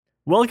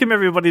Welcome,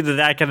 everybody, to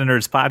That Kind of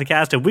Nerds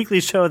podcast, a weekly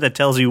show that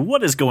tells you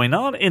what is going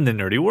on in the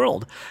nerdy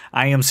world.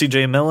 I am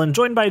CJ Millen,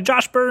 joined by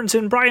Josh Burns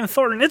and Brian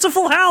Thornton. It's a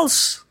full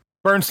house!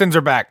 Bernstein's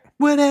are back.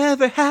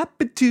 Whatever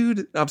happened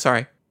to I'm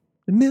sorry.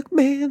 The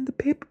milkman, the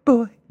paper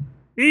boy.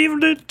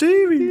 Even the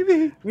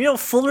TV. You know,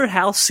 Fuller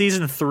House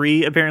Season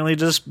 3 apparently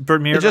just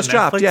premiered It just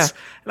on Netflix. dropped, yeah.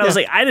 And I was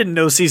like, I didn't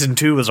know Season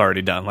 2 was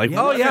already done. Like,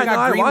 Oh, yeah, no,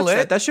 I watched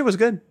greenlit. it. That shit was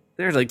good.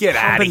 they're like, Get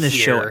outta pumping this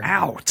show here.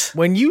 out.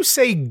 When you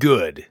say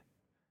good,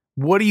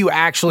 what do you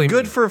actually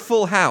Good mean? for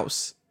Full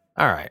House.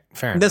 All right,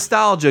 fair enough.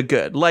 Nostalgia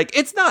good. Like,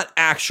 it's not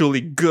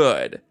actually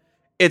good.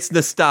 It's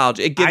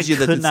nostalgia. It gives you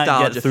the could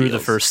nostalgia not get through the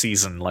feels. first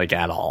season, like,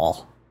 at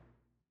all.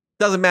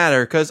 Doesn't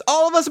matter, because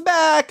all of us are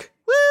back.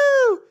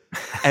 Woo!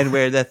 And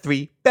we're the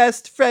three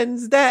best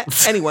friends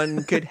that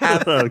anyone could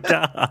have. Oh,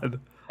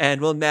 God.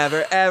 And we'll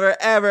never, ever,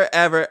 ever,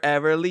 ever,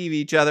 ever leave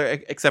each other,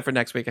 except for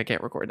next week. I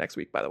can't record next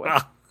week, by the way.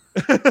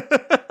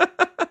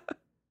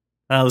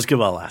 That was good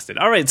while it lasted.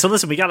 All right, so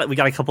listen, we got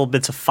a couple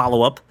bits of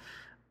follow up,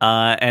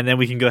 and then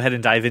we can go ahead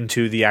and dive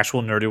into the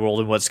actual nerdy world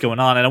and what's going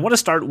on. And I want to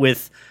start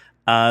with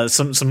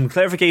some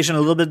clarification, a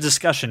little bit of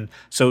discussion.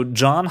 So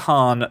John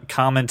Hahn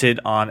commented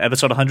on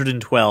episode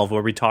 112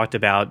 where we talked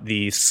about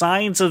the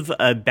signs of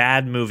a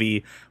bad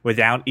movie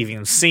without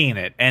even seeing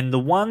it. And the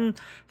one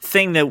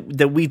thing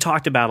that we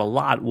talked about a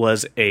lot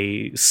was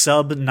a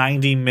sub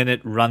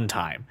 90-minute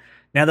runtime.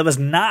 Now, that was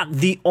not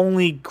the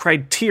only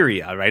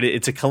criteria, right?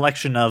 It's a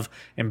collection of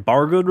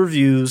embargoed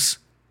reviews,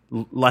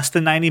 less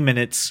than 90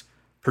 minutes,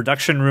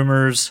 production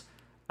rumors,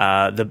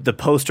 the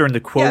poster and the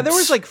quotes. Yeah, there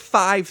was like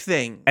 5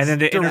 things. And then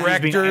the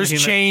Directors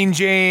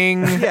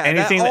changing. Yeah,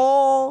 anything that that-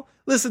 all.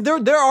 Listen,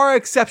 there are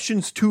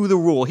exceptions to the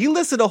rule. He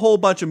listed a whole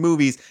bunch of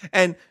movies,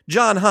 and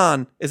John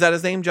Hahn, is that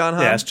his name, John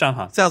Hahn? Yeah, it's John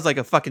Hahn. Sounds like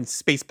a fucking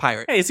space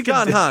pirate. Hey, is he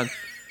John gonna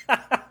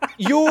Hahn.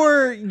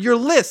 Your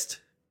list,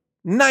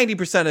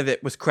 90% of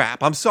it was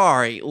crap. I'm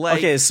sorry. Like,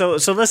 Okay, so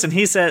listen,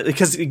 he said,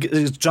 because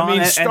John I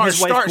mean, and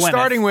his wife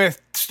Gwyneth,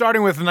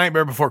 starting with The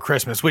Nightmare Before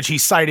Christmas, which he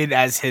cited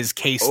as his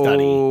case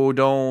study. oh,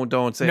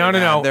 don't say No, that.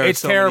 no, There are it's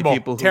so terrible, many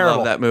people who terrible.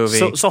 love that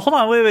movie. So hold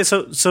on, wait.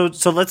 So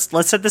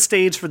let's set the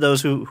stage for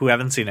those who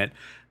haven't seen it.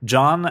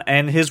 John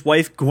and his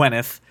wife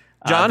Gwyneth,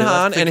 John they left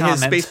Hahn the and his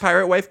comment- space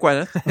pirate wife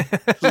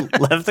Gwyneth.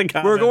 left the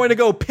comment. We're going to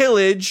go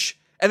pillage,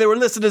 and they were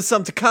listening to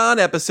some Takan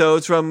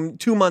episodes from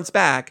 2 months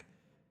back,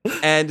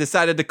 and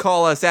decided to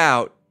call us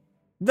out.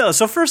 No,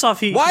 so first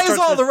off, Why is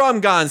all the rum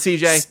gone,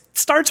 CJ?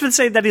 starts with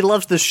saying that he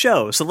loves the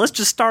show. So let's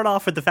just start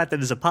off with the fact that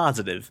it's a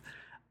positive.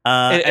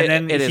 And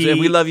then it is, and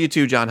we love you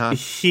too, John Hahn.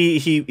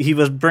 he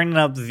was bringing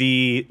up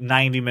the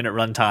 90-minute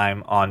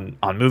runtime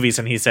on movies,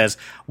 and he says,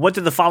 "What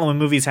do the following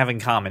movies have in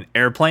common?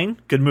 Airplane,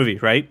 good movie,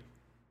 right?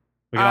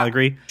 We can all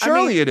agree.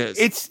 Surely it is.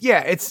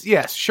 It's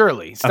yes,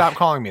 surely. Stop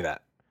calling me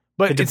that.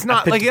 But it's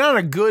not but- like it's not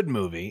a good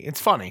movie.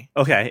 It's funny.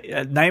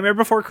 Okay, Nightmare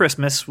Before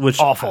Christmas, which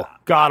Awful.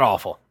 God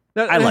awful.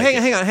 No, I like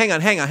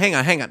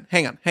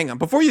hang on.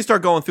 Before you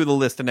start going through the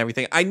list and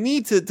everything, I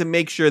need to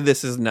make sure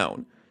this is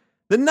known.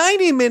 The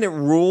 90-minute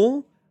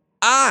rule,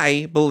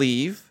 I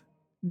believe,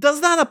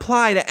 does not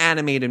apply to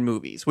animated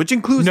movies, which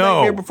includes No.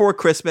 Nightmare Before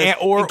Christmas,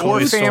 Or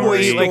includes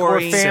family, Toy like or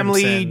Story.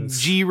 family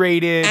Simpsons.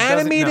 G-rated.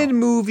 Animated doesn't-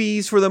 no.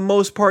 movies, for the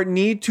most part,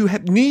 need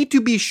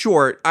to be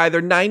short,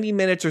 either 90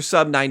 minutes or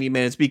sub 90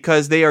 minutes,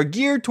 because they are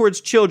geared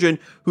towards children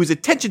whose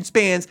attention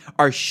spans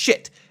are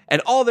shit.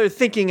 And all they're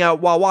thinking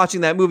out while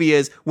watching that movie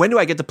is, when do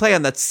I get to play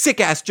on that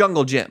sick-ass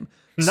jungle gym?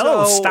 no,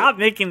 So, stop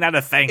making that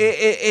a thing.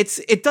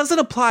 It doesn't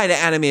apply to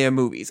animated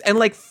movies. And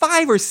like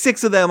 5 or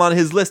 6 of them on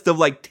his list of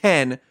like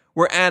 10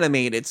 were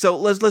animated. So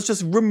let's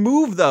just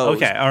remove those.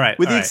 Okay, all right,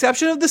 With all the right.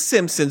 exception of the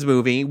Simpsons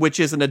movie,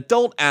 which is an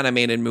adult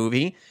animated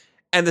movie,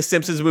 and the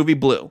Simpsons movie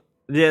Blue.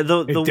 Yeah,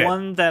 the did.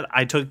 one that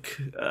I took,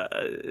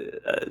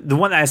 the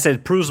one that I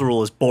said proves the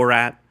rule is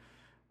Borat.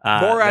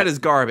 Borat is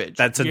garbage.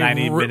 That's a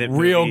 90-minute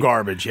movie. real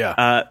garbage.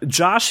 Yeah.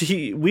 Josh,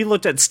 we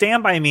looked at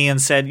Stand By Me and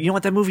said, you know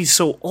what, that movie's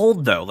so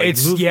old though. Like,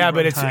 It's movie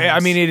but it's. runtimes- I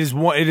mean, it is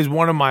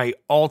one of my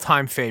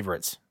all-time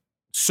favorites.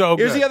 So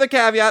Here's good. the other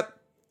caveat.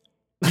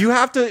 You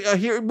have to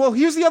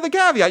here's the other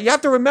caveat. You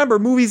have to remember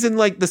movies in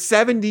like the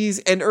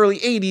 70s and early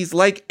 80s,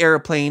 like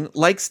Airplane,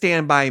 like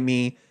Stand By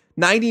Me.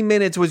 90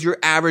 minutes was your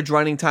average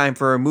running time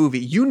for a movie.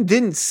 You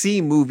didn't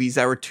see movies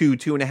that were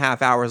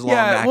 2.5 hours long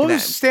Yeah. back What then.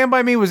 was Stand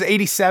By Me was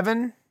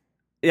 87.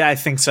 Yeah, I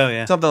think so,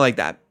 yeah. Something like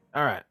that.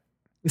 All right.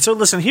 So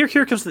listen, here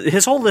comes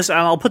his whole list, and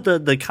I'll put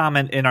the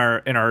comment in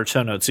our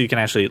show notes so you can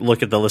actually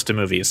look at the list of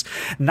movies.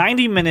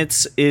 90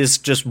 minutes is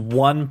just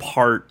one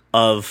part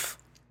of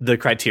the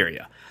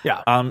criteria.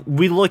 Yeah.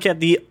 We look at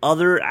the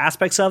other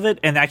aspects of it,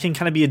 and that can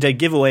kind of be a dead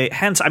giveaway.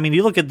 Hence, I mean,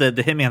 you look at the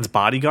Hitman's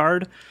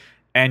Bodyguard,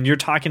 and you're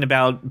talking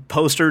about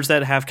posters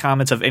that have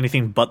comments of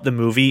anything but the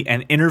movie,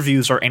 and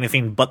interviews are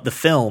anything but the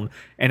film.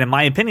 And in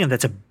my opinion,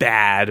 that's a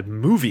bad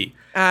movie.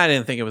 I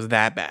didn't think it was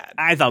that bad.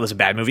 I thought it was a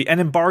bad movie. And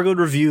embargoed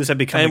reviews have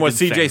become And a what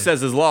good CJ thing.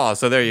 says is law,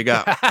 so there you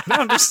go. No,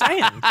 I'm just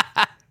saying.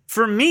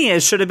 For me,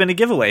 it should have been a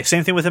giveaway.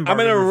 Same thing with I'm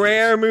embargoed in a reviews.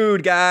 rare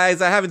mood,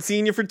 guys. I haven't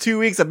seen you for 2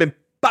 weeks. I've been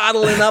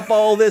bottling up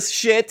all this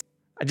shit.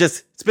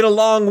 It's been a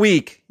long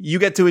week. You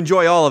get to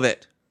enjoy all of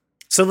it.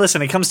 So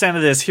listen, it comes down to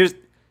this. Here's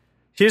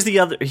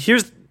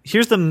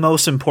the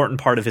most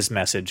important part of his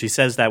message. He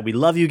says that we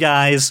love you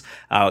guys,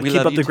 keep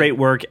up the great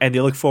work, and they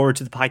look forward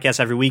to the podcast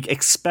every week,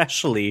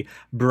 especially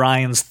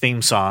Brian's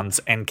theme songs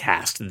and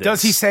cast. This.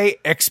 Does he say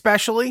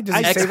especially? Does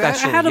he say that?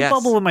 I had a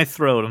bubble in my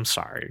throat. I'm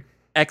sorry.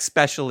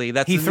 Especially,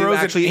 that's he throws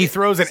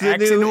an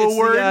X into a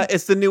word.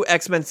 It's the new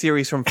X-Men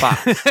series from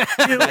Fox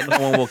that no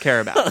one will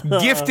care about.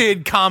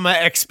 Gifted,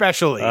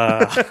 especially.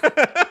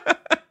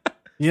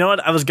 You know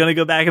what? I was gonna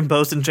go back and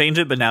post and change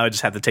it, but now I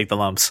just have to take the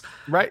lumps.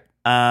 Right.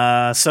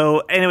 So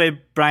anyway,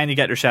 Brian, you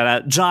got your shout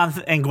out. John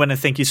and Gwyneth,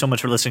 thank you so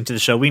much for listening to the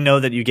show. We know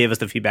that you gave us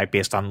the feedback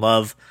based on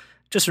love.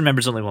 Just remember,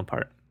 it's only one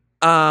part.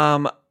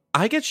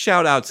 I get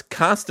shout outs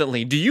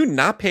constantly. Do you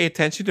not pay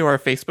attention to our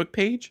Facebook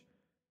page?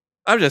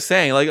 I'm just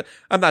saying, like,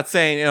 I'm not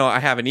saying, I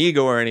have an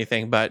ego or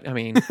anything, but I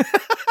mean,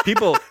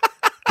 people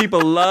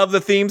love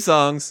the theme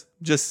songs.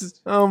 Just,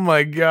 oh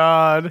my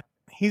God.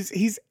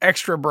 He's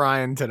extra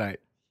Brian tonight.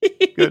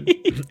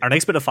 Good. Our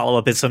next bit of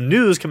follow-up is some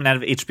news coming out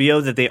of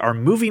HBO that they are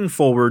moving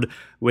forward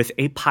with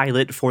a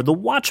pilot for the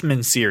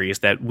Watchmen series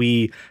that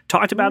we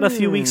talked about a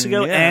few weeks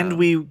ago, and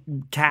we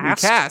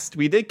cast.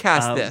 We did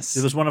cast this.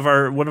 It was one of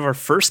our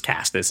first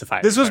cast. This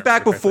was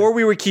back before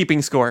we were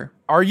keeping score.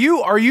 Are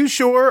you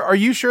sure? Are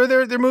you sure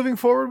they're moving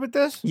forward with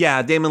this?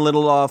 Yeah, Damon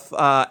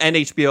Lindelof and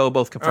HBO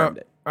both confirmed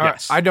it.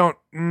 Yes. I don't.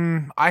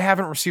 I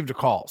haven't received a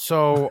call,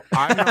 so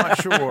I'm not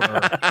sure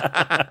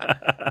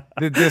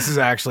that this is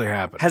actually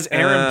happening. Has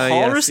Aaron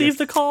Paul received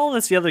the call?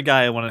 That's the other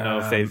guy I want to know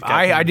if they've.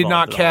 I did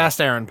not cast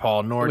Aaron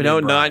Paul, nor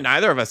did Brian.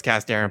 Neither of us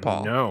cast Aaron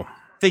Paul. No.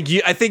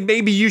 I think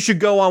maybe you should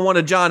go on one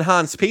of John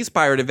Hahn's Space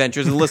Pirate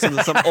adventures and listen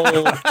to some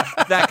old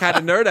That Kind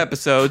of Nerd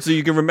episodes so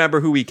you can remember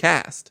who we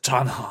cast.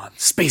 John Hahn,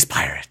 Space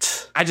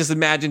Pirate. I just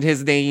imagined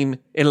his name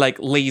in like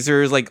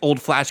lasers, like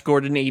old Flash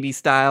Gordon 80s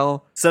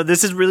style. So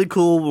this is really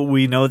cool.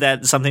 We know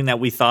that something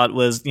that we thought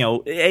was,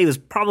 it was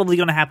probably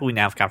going to happen. We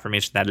now have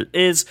confirmation that it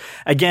is.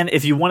 Again,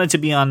 if you wanted to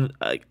be on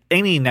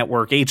any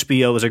network,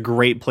 HBO is a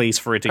great place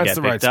for it to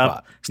get picked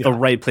up. It's the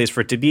right place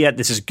for it to be at.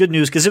 This is good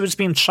news because it was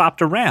being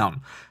shopped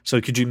around. So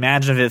could you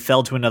imagine if it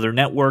fell to another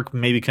network,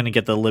 maybe couldn't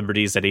get the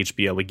liberties that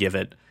HBO would give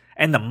it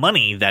and the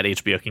money that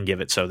HBO can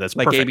give it. So that's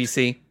like perfect.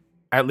 ABC.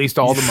 At least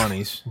all the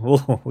monies.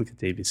 We'll look at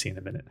ABC in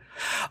a minute.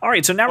 All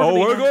right, so now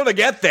we're going to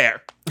get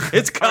there.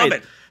 It's coming.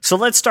 Right, so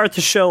let's start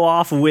the show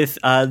off with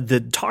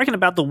talking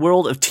about the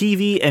world of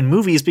TV and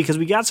movies because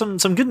we got some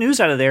good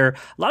news out of there.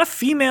 A lot of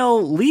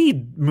female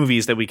lead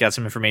movies that we got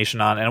some information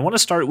on, and I want to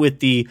start with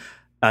the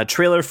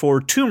trailer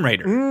for Tomb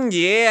Raider.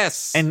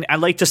 Yes. And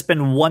I'd like to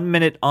spend 1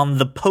 minute on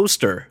the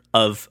poster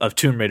of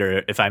Tomb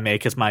Raider, if I may,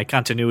 because my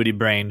continuity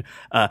brain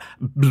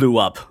blew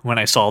up when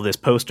I saw this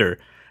poster.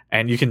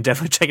 And you can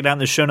definitely check it out in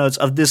the show notes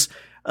of this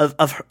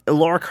of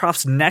Lara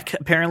Croft's neck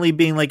apparently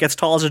being like as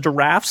tall as a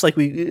giraffe's, like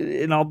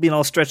being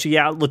all stretchy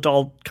out, looked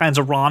all kinds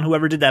of wrong.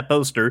 Whoever did that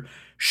poster,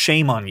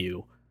 shame on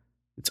you.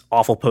 It's an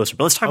awful poster.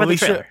 But let's talk about the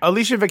trailer.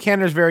 Alicia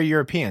Vikander is very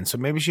European, so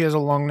maybe she has a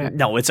long neck.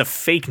 No, it's a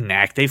fake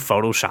neck. They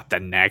photoshopped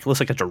that neck. It looks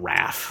like a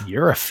giraffe.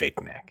 You're a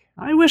fake neck.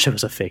 I wish it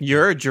was a fake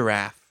You're neck. a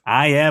giraffe.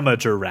 I am a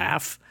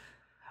giraffe.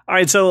 All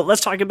right, so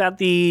let's talk about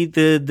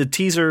the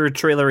teaser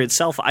trailer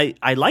itself.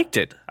 I liked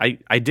it.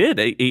 I did.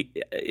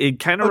 It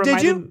kind of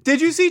reminded.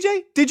 Did you,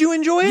 CJ? Did you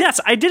enjoy it? Yes,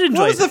 I did enjoy it.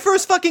 What was the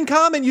first fucking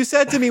comment you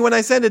said to me when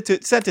I sent it to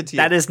you?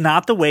 That is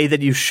not the way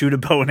that you shoot a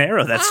bow and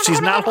arrow.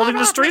 She's not holding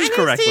the strings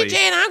correctly. CJ,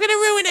 and I'm going to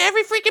ruin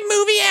every freaking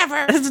movie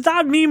ever. It's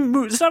not me.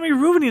 It's not me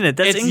ruining it.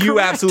 That's incorrect. You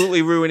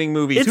absolutely ruining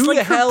movies. It's Who like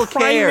the hell cares?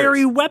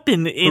 Primary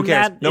weapon in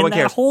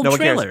that whole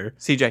trailer.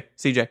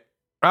 CJ.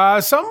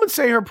 Some would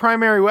say her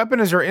primary weapon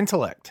is her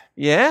intellect.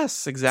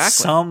 Yes,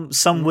 exactly.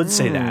 Some would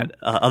say that.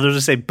 Others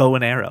would say bow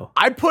and arrow.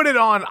 I put it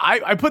on.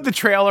 I put the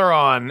trailer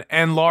on,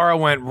 and Laura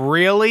went,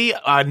 "Really?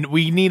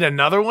 We need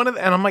another one of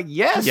them?" And I'm like,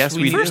 "Yes,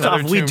 we do. First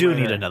off, we do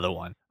need another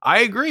one. I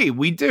agree,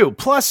 we do.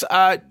 Plus,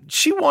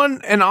 she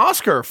won an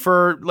Oscar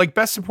for like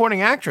Best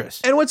Supporting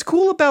Actress. And what's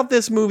cool about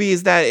this movie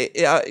is that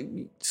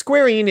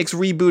Square Enix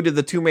rebooted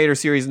the Tomb Raider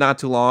series not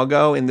too long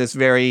ago in this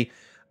very.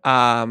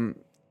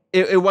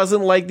 It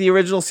wasn't like the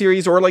original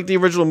series or like the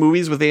original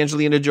movies with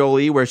Angelina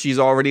Jolie, where she's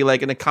already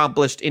like an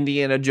accomplished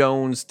Indiana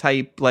Jones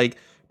type like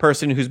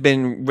person who's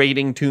been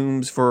raiding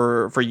tombs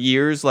for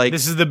years. Like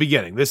this is the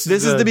beginning. This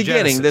is the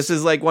beginning. Genesis. This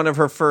is like one of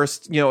her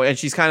first, and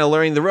she's kind of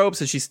learning the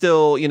ropes, and she's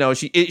still,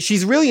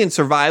 she's really in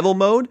survival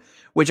mode,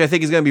 which I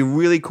think is going to be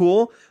really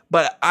cool.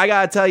 But I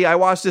gotta tell you, I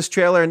watched this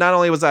trailer, and not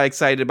only was I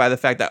excited by the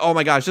fact that, oh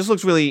my gosh, this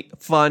looks really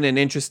fun and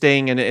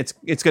interesting, and it's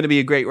going to be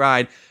a great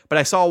ride. But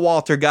I saw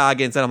Walter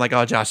Goggins, and I'm like,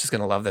 oh, Josh is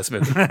going to love this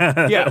movie.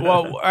 Yeah,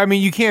 well, I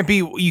mean, you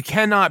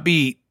cannot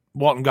beat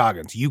Walton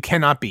Goggins. You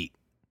cannot beat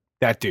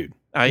that dude.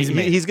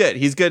 He's good.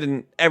 He's good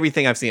in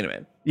everything I've seen him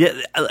in. Yeah,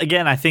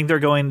 again, I think they're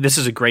going. This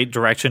is a great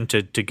direction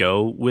to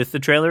go with the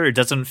trailer. It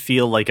doesn't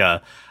feel like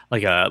a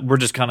we're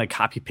just gonna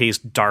copy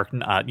paste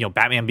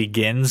Batman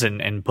Begins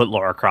and put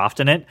Lara Croft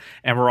in it,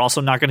 and we're also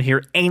not going to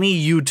hear any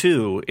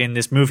U2 in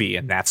this movie,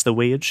 and that's the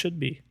way it should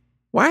be.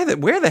 Why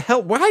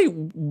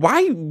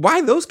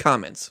those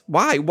comments?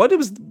 Why?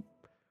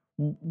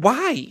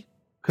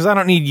 Because I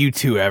don't need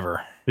U2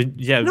 ever.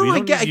 Yeah, No, we I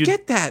don't get, I need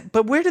get that,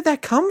 but where did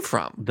that come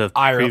from? the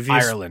previous,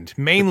 Ireland.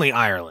 Mainly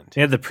Ireland.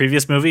 Yeah, the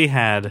previous movie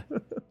had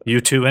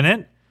U2 in it.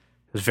 It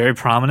was very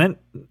prominent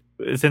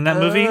within that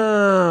movie.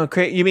 Oh,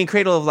 you mean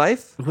Cradle of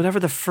Life? Whatever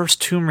the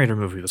first Tomb Raider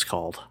movie was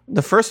called.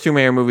 The first Tomb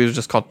Raider movie was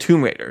just called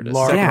Tomb Raider. The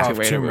Lara second Croft Tomb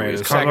Raider Tomb movie Raider.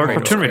 was The called second Lara one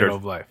Croft was Tomb Cradle Raider.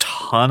 of Life.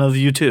 Ton of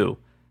U2.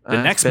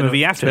 The next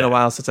movie after It's been a that,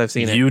 while since I've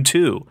seen it.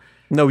 U2.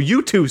 No,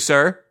 you too,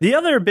 sir. The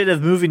other bit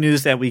of movie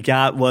news that we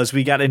got was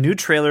we got a new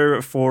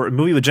trailer for a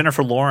movie with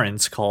Jennifer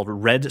Lawrence called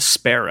Red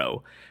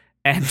Sparrow.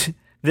 And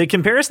the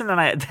comparison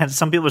that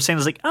some people are saying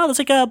is like, oh, it's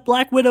like a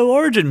Black Widow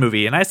origin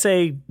movie. And I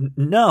say,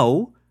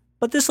 no,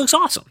 but this looks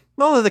awesome.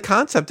 Well, the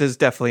concept is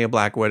definitely a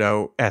Black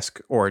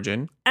Widow-esque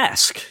origin.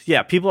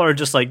 Yeah, people are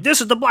just like,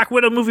 this is the Black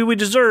Widow movie we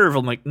deserve.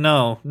 I'm like,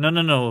 no.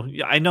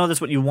 I know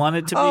that's what you want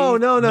it to be. Oh,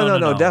 no,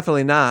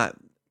 definitely not.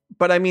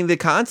 But I mean, the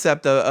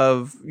concept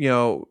of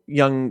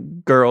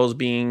young girls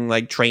being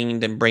like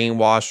trained and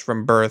brainwashed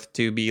from birth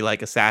to be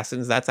like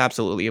assassins, that's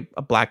absolutely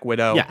a Black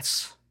Widow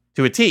Yes.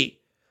 to a T.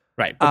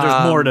 Right. But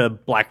there's more to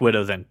Black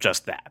Widow than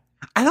just that.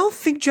 I don't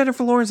think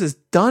Jennifer Lawrence has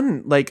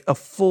done like a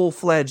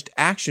full-fledged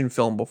action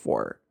film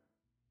before.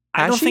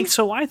 I don't think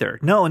so either.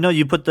 No,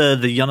 you put the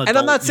young adult. And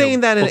I'm not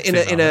saying that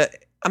in a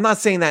I'm not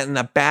saying that in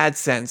a bad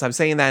sense. I'm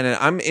saying that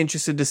I'm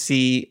interested to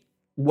see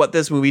what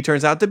this movie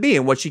turns out to be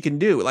and what she can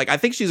do. Like, I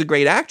think she's a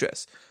great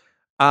actress.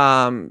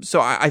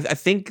 So I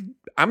think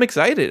I'm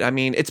excited. I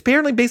mean, it's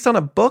apparently based on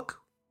a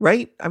book,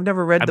 right? I've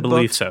never read the book. I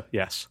believe so.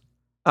 Yes.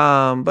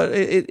 But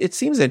it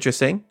seems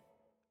interesting.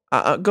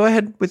 Go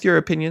ahead with your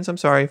opinions. I'm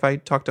sorry if I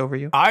talked over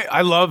you.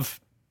 I love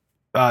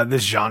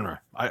this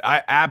genre.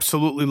 I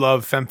absolutely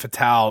love femme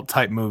fatale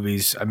type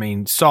movies. I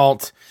mean,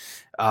 Salt,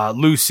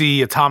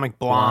 Lucy, Atomic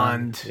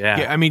Blonde.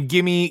 Yeah. I mean,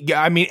 give me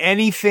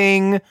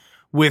anything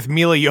with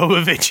Mila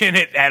Jovovich in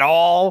it at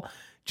all.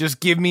 Just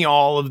give me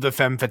all of the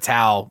femme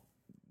fatale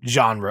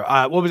genre.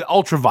 What was it?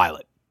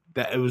 Ultraviolet?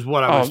 That it was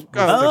what I was.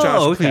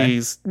 Josh, okay.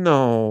 please,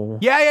 no.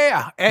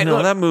 Yeah. And No,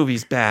 look, that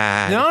movie's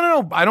bad.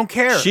 no. I don't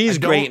care. She's I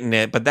don't- great in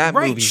it, but that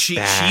movie's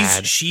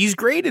bad. She's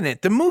great in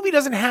it. The movie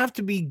doesn't have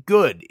to be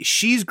good.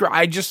 She's great.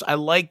 I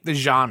like the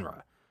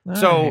genre.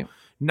 So right.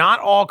 not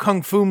all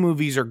kung fu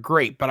movies are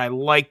great, but I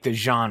like the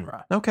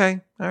genre.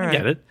 Okay, all right. I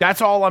get it.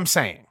 That's all I'm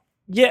saying.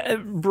 Yeah,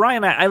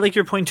 Brian, I like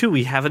your point too.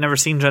 We haven't ever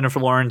seen Jennifer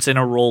Lawrence in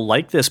a role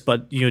like this,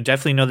 but you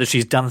definitely know that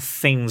she's done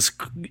things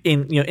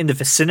in the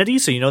vicinity,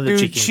 so you know that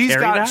Dude, she can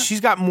carry that.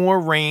 She's got more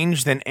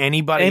range than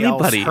anybody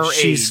else her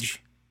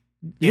age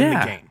in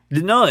the game.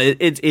 No,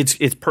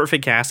 it's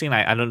perfect casting.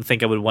 I don't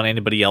think I would want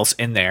anybody else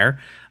in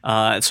there.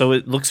 So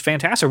it looks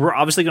fantastic. We're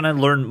obviously going to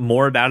learn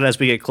more about it as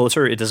we get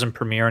closer. It doesn't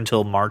premiere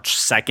until March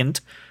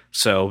 2nd,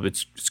 so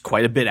it's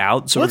quite a bit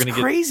out. So What's we're going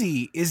to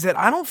crazy is that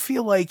I don't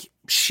feel like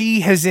she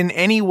has in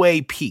any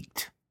way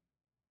peaked.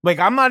 Like,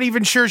 I'm not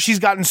even sure she's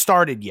gotten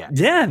started yet.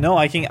 Yeah, no,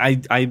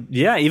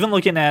 even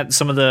looking at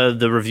some of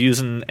the reviews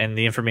and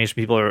the information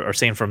people are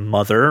saying from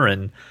Mother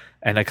and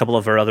a couple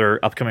of her other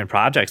upcoming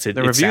projects, The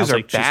reviews sounds are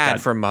like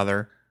bad for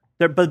Mother.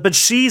 but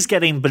she's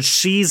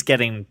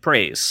getting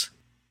praise.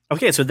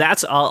 Okay, so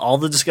that's all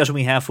the discussion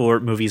we have for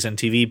movies and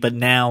TV, but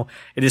now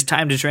it is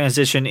time to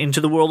transition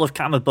into the world of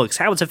comic books,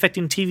 how it's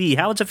affecting TV,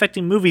 how it's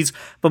affecting movies,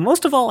 but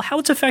most of all, how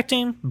it's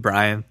affecting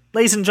Brian.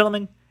 Ladies and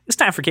gentlemen, it's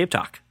time for Cape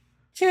Talk.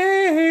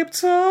 Cape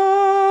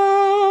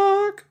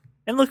Talk.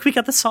 And look, we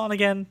got the song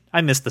again.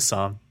 I missed the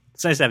song.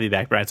 It's nice to have you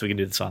back, Brian, so we can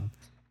do the song.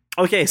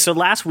 Okay, so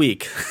last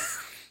week...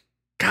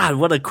 God,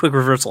 what a quick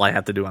reversal I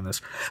have to do on this.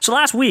 So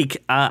last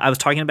week, I was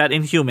talking about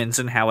Inhumans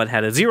and how it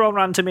had a 0 on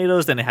Rotten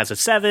Tomatoes, then it has a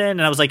 7,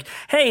 and I was like,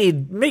 hey,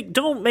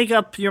 don't make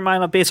up your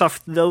mind up based off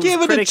those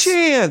critics. Give it a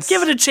chance.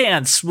 Give it a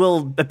chance.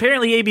 Well,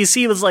 apparently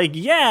ABC was like,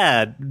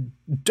 yeah,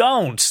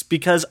 don't,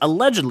 because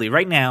allegedly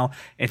right now,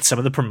 in some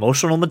of the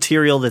promotional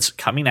material that's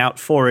coming out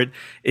for it,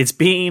 it's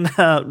being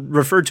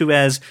referred to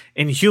as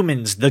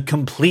Inhumans, the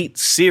complete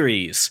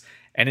series.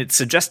 And it's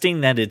suggesting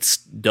that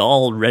it's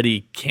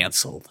already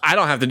canceled. I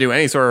don't have to do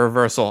any sort of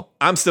reversal.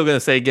 I'm still going to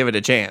say give it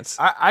a chance.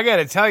 I got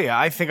to tell you,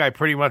 I think I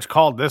pretty much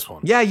called this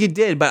one. Yeah, you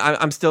did, but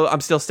I'm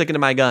still sticking to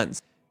my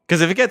guns.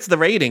 Because if it gets the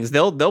ratings,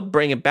 they'll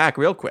bring it back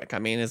real quick. I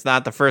mean, it's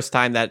not the first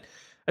time that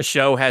a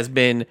show has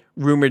been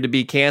rumored to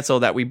be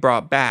canceled that we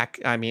brought back.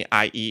 I mean,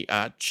 i.e.,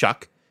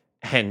 Chuck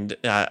and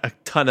a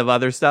ton of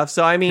other stuff.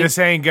 So I mean, This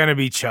ain't going to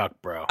be Chuck,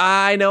 bro.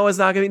 I know it's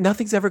not going to be.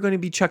 Nothing's ever going to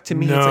be Chuck to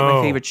me. It's like my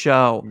No. favorite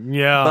show.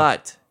 Yeah.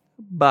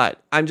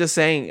 But I'm just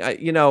saying,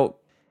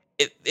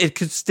 it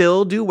could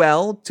still do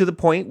well to the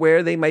point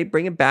where they might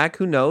bring it back.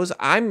 Who knows?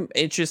 I'm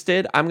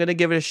interested. I'm going to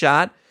give it a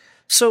shot.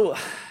 So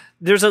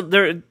there is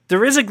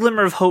a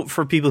glimmer of hope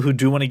for people who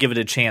do want to give it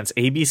a chance.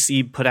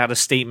 ABC put out a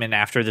statement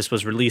after this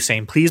was released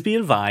saying, please be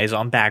advised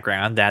on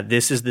background that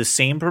this is the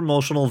same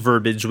promotional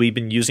verbiage we've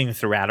been using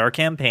throughout our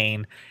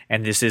campaign,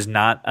 and this is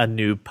not a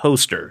new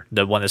poster,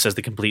 the one that says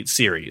the complete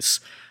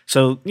series.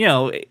 So,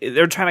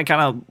 they're trying to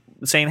kind of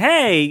saying,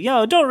 hey,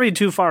 don't read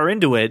too far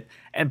into it.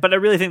 But I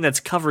really think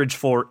that's coverage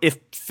for if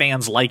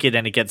fans like it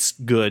and it gets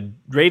good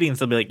ratings,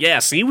 they'll be like, yeah,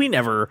 see, we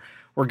never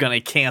were going to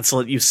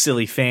cancel it, you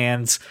silly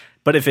fans.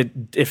 But if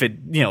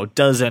it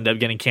does end up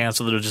getting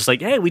canceled, they're just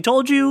like, hey, we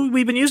told you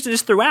we've been using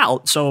this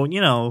throughout, so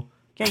can't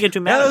get too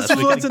mad. This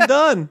was once and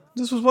done.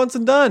 This was once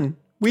and done.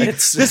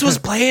 This was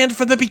planned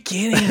from the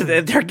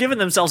beginning. They're giving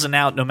themselves an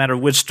out no matter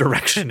which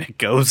direction it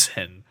goes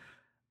in.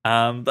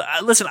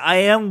 But listen, I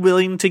am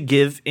willing to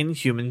give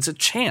Inhumans a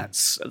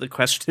chance. The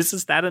question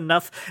is that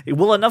enough?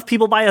 Will enough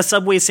people buy a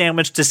Subway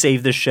sandwich to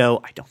save this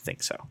show? I don't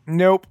think so.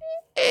 Nope.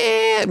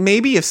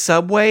 Maybe if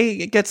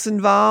Subway gets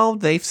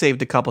involved, they've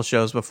saved a couple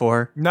shows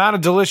before. Not a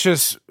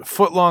delicious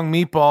foot-long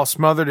meatball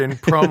smothered in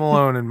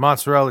provolone and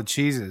mozzarella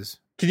cheeses.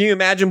 Can you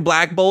imagine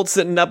Black Bolt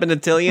sitting up in a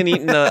Tillion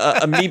eating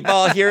a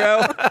meatball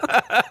hero?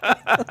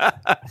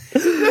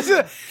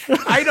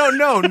 I don't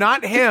know,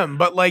 not him,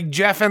 but like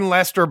Jeff and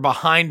Lester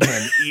behind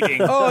him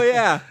eating. Oh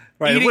yeah.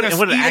 Right, Eating it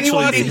would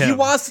actually be him. He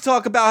wants to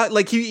talk about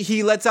like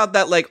he lets out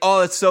that like,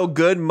 oh, it's so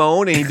good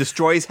moan, and he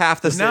destroys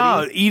half the city.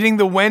 No, eating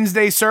the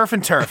Wednesday surf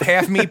and turf,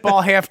 half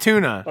meatball, half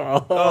tuna.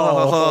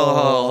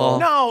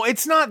 No,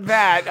 it's not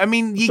that. I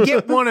mean, you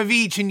get one of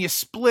each and you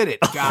split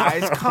it,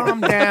 guys.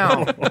 Calm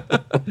down.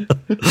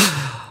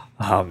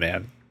 Oh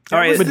man. All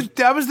right,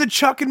 that was the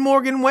Chuck and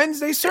Morgan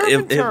Wednesday surf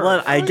and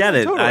turf. I get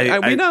it. Totally.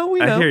 We know.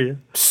 I hear you.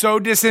 So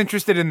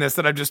disinterested in this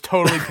that I've just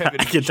totally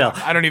pivoted. I can tell.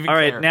 I don't even All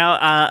care. right,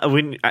 now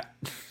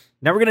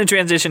now we're going to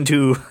transition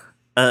to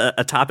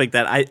a topic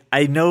that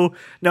I know.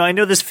 No, I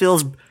know this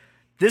fills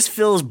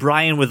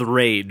Brian with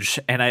rage,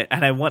 and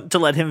I want to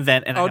let him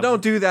vent. And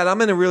don't do that.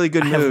 I'm in a really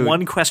good mood. I have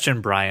one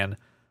question, Brian.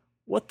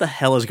 What the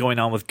hell is going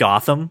on with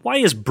Gotham? Why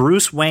is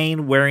Bruce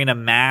Wayne wearing a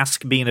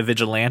mask, being a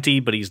vigilante,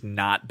 but he's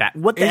not back?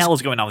 What the hell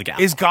is going on with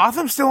Gotham? Is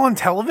Gotham still on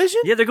television?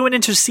 Yeah, they're going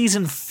into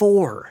season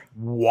 4.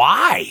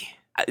 Why?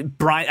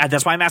 Brian,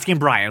 that's why I'm asking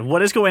Brian.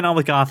 What is going on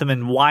with Gotham,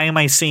 and why am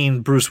I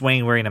seeing Bruce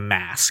Wayne wearing a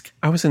mask?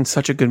 I was in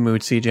such a good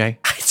mood, CJ.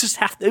 I just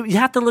you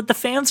have to let the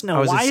fans know. I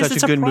was why in is such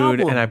this a good problem?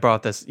 mood, and I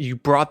brought this. You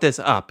brought this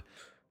up.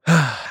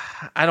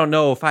 I don't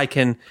know if I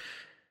can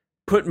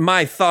put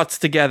my thoughts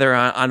together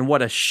on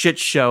what a shit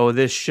show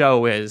this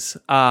show is.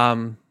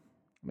 I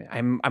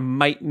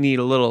might need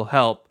a little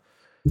help.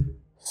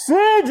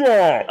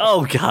 CJ!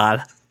 Oh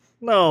God,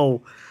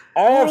 no!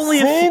 I have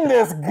seen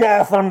this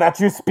Gotham that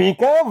you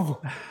speak of.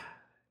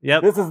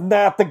 Yep. This is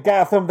not the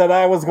Gotham that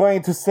I was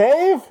going to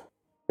save.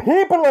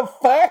 People of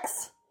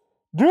facts,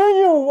 do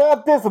you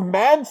want this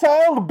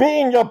man-child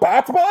being your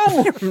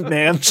Batman?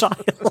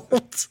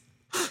 Man-child.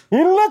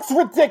 He looks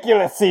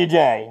ridiculous,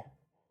 CJ.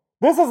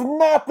 This is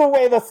not the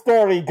way the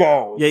story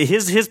goes. Yeah,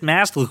 his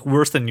mask looks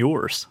worse than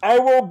yours. I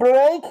will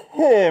break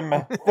him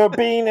for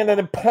being an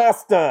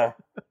imposter,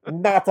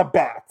 not a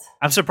bat.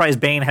 I'm surprised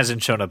Bane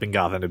hasn't shown up in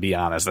Gotham, to be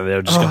honest.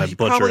 They're just going to He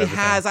butcher probably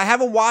everything. has. I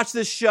haven't watched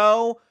this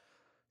show.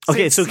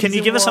 Okay, since so can you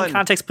season give us some 1.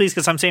 context, please?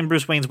 Because I'm saying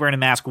Bruce Wayne's wearing a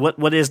mask.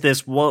 What is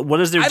this? What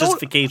is their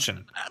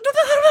justification?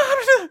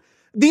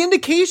 The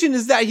indication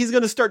is that he's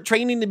going to start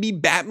training to be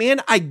Batman,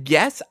 I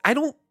guess. I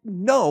don't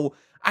know.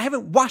 I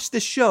haven't watched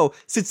this show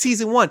since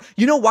season 1.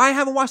 You know why I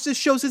haven't watched this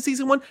show since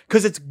season 1?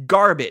 Because it's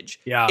garbage.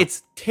 Yeah.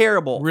 It's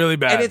terrible. Really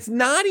bad. And it's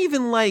not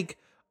even like,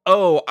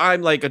 oh,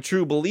 I'm like a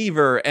true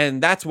believer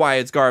and that's why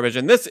it's garbage.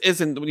 And this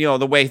isn't,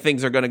 the way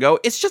things are going to go.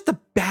 It's just a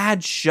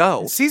bad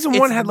show. Season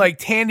 1 had like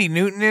Tandy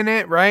Newton in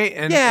it, right?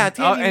 And, yeah,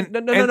 Tandy,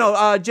 no.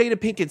 Jada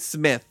Pinkett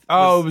Smith. It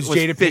was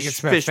Jada Pinkett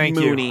Smith. Fish Thank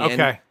Mooney, you.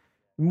 Okay.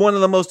 One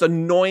of the most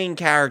annoying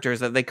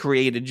characters that they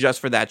created just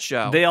for that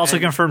show. They also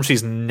confirmed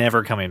she's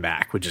never coming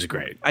back, which is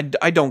great.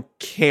 I don't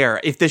care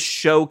if this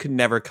show could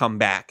never come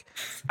back.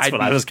 That's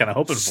what I was kind of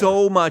hoping for.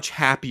 So much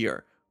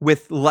happier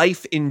with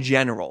life in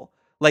general.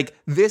 Like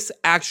this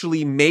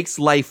actually makes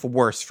life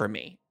worse for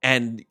me,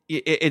 and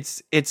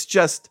it's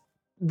just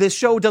this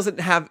show doesn't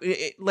have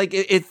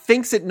it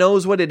thinks it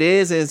knows what it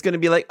is, and it's going to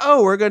be like,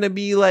 oh, we're going to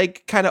be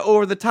like kind of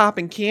over the top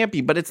and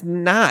campy, but it's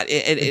not.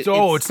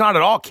 It's not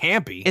at all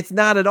campy. It's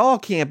not at all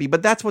campy,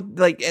 but that's what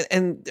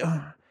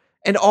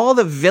and all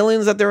the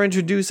villains that they're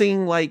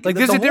introducing,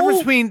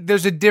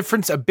 there's a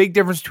big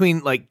difference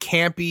between like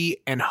campy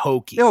and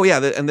hokey. Oh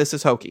yeah, and this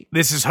is hokey.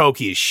 This is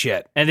hokey as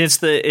shit. And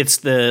it's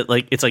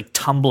like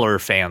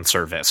Tumblr fan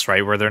service,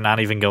 right? Where they're not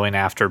even going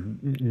after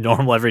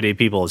normal everyday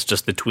people. It's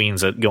just the tweens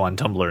that go on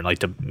Tumblr and like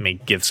to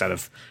make gifs out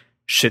of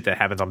shit that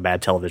happens on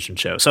bad television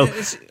shows. So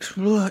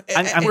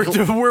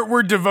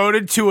we're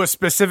devoted to a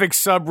specific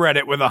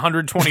subreddit with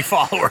 120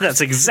 followers.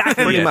 That's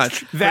exactly pretty it.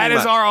 much. That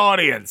is our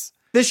audience.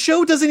 This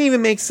show doesn't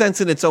even make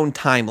sense in its own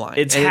timeline.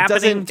 It's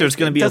happening. There's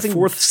going to be a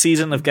 4th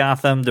season of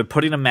Gotham. They're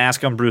putting a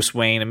mask on Bruce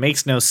Wayne. It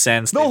makes no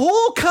sense. The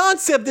whole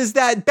concept is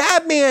that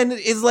Batman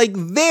is like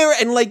there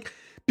and like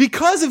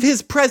because of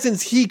his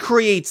presence, he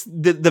creates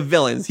the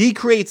villains. He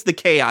creates the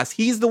chaos.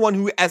 He's the one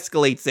who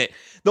escalates it.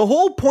 The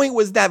whole point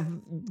was that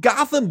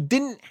Gotham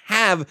didn't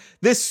have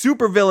this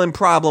supervillain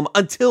problem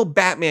until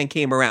Batman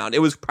came around. It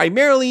was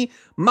primarily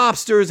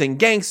mobsters and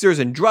gangsters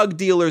and drug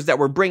dealers that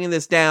were bringing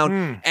this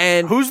down.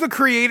 And who's the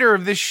creator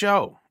of this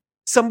show?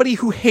 somebody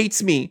who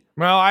hates me.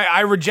 Well,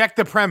 I reject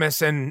the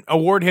premise and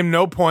award him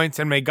no points,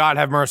 and may God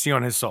have mercy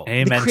on his soul.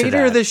 Amen The to creator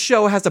that. of this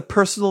show has a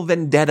personal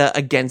vendetta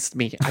against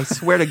me. I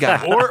swear to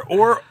God.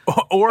 or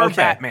Okay.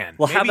 Batman.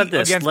 Well, how Maybe about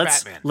this? against Let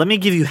Batman. me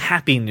give you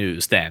happy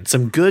news then.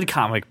 Some good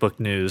comic book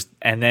news,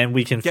 and then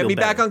we can Get feel me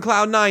better. back on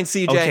cloud 9,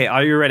 CJ. Okay,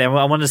 are you ready? I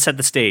want to set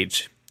the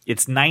stage.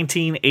 It's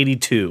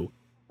 1982.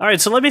 All right,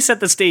 so let me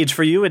set the stage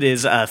for you. It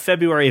is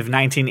February of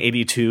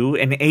 1982,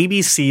 and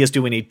ABC is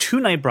doing a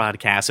 2-night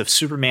broadcast of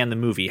Superman the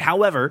movie.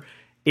 However,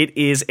 it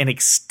is an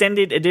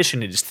extended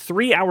edition. It is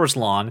 3 hours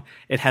long.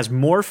 It has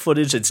more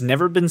footage that's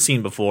never been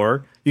seen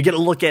before. You get a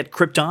look at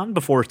Krypton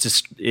before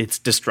its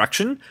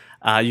destruction.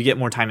 You get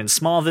more time in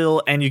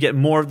Smallville, and you get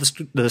more of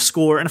the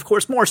score, and of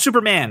course more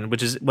Superman,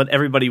 which is what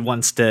everybody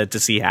wants to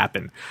see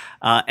happen.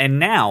 And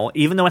now,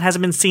 even though it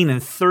hasn't been seen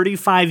in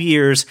 35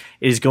 years,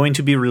 it is going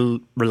to be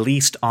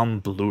released on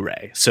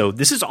Blu-ray. So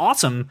this is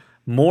awesome.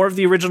 More of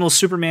the original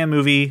Superman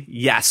movie.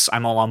 Yes,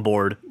 I'm all on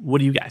board. What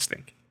do you guys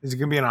think? Is it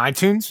going to be on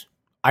iTunes?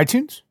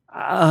 iTunes?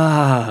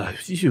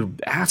 You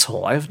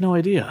asshole. I have no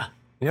idea.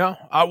 Yeah.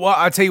 Well,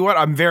 I'll tell you what.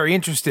 I'm very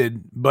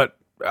interested, but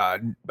I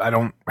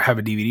don't have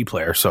a DVD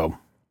player, so.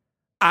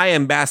 I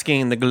am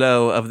basking in the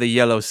glow of the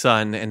yellow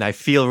sun, and I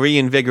feel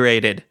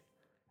reinvigorated.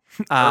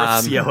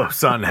 Earth's yellow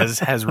sun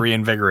has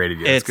reinvigorated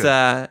you. It's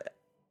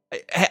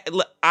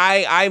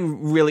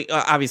I'm really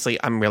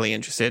obviously I'm really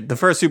interested. The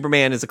first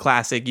Superman is a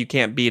classic. You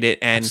can't beat it,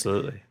 and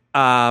Absolutely.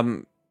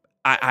 I'm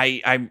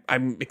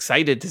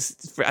excited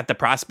at the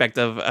prospect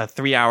of a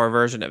 3-hour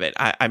version of it.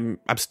 I'm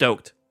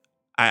stoked.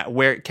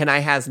 Where can I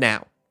has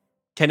now?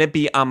 Can it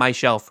be on my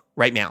shelf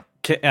right now?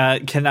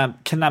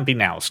 Cannot be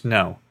noused.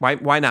 No.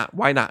 Why not?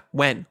 Why not?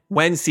 When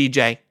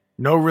CJ?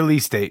 No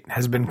release date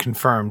has been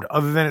confirmed,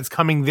 other than it's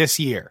coming this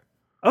year.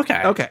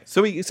 Okay.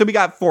 So we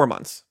got 4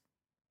 months.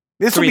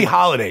 This will 3 be months.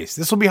 holidays.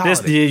 This will be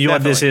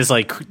holidays.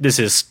 This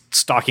is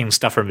stocking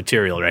stuffer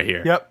material right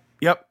here.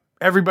 Yep.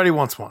 Everybody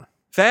wants one.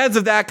 Fans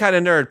of that kind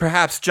of nerd,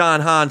 perhaps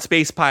John Hahn,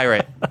 Space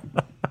Pirate.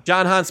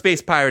 John Hahn,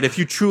 Space Pirate, if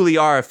you truly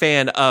are a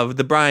fan of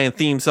the Brian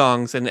theme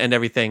songs and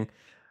everything,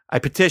 I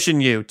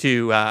petition you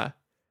to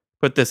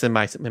put this in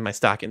my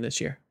stocking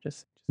this year.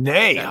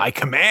 Nay, I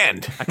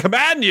command. I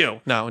command you.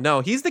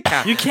 No, he's the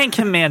captain. You can't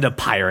command a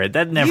pirate.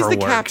 That never He's the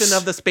works. captain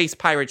of the space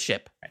pirate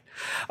ship.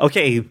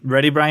 Okay,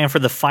 ready, Brian, for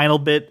the final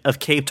bit of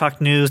Cape Talk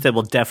news that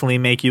will definitely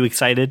make you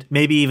excited?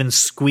 Maybe even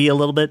squee a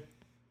little bit?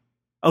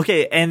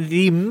 Okay, and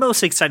the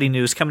most exciting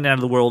news coming out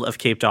of the world of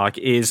Cape Talk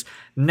is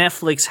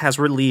Netflix has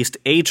released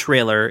a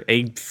trailer,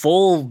 a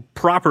full,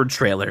 proper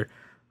trailer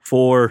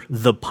for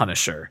The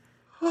Punisher.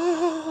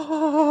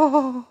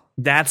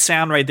 That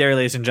sound right there,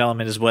 ladies and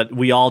gentlemen, is what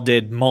we all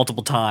did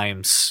multiple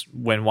times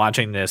when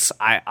watching this.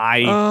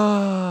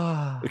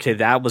 Okay,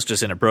 that was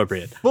just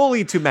inappropriate.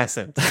 Fully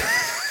tumescent.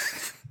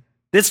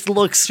 This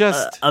looks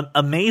Just-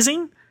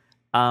 amazing.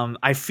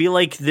 I feel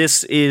like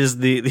this is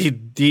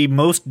the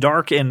most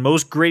dark and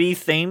most gritty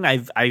thing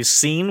I've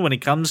seen when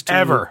it comes to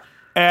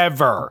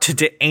Ever.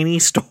 to any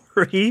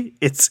story.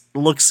 It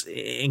looks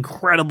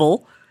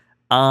incredible.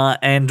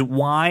 And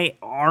why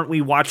aren't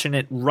we watching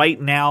it right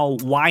now?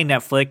 Why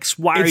Netflix?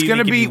 Why are It's you going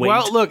to making be, me wait?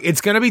 well, look,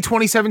 it's going to be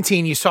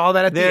 2017. You saw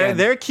that at the end.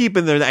 They're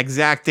keeping their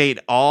exact date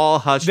all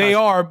hush. They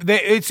hush. are.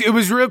 It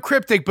was real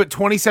cryptic, but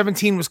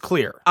 2017 was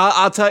clear.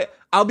 I'll tell you.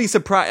 I'll be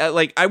surprised.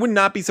 Like, I would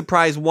not be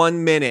surprised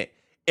 1 minute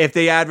if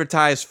they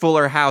advertised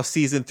Fuller House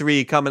season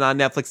 3 coming on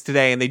Netflix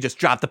today, and they just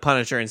dropped the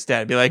Punisher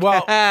instead. Be like,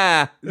 Well,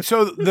 "Ha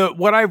So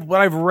what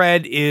I've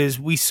read is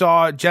we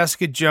saw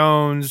Jessica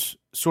Jones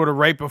sort of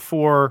right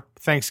before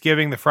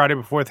Thanksgiving, the Friday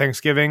before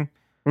Thanksgiving,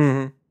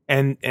 Mhm.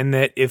 and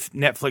that if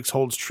Netflix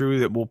holds true,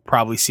 that we'll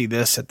probably see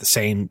this at the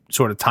same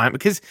sort of time.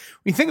 Because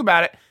when you think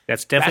about it,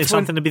 That's definitely that's when-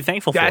 something to be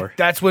thankful for.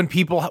 that's when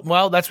people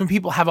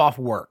have off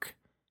work,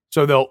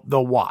 so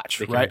they'll watch,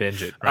 They can right?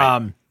 binge it,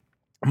 right?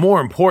 More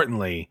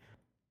importantly,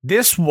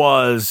 this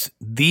was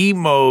the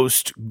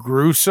most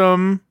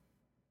gruesome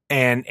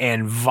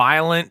and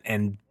violent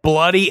and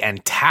bloody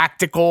and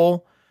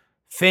tactical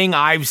thing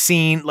I've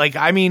seen. Like,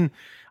 I mean,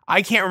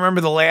 I can't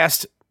remember the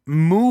last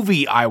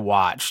movie I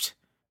watched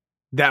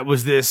that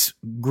was this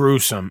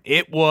gruesome.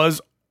 It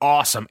was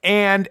awesome.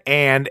 And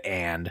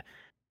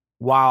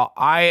while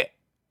I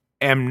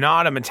am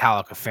not a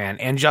Metallica fan,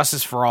 and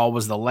Justice for All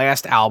was the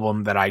last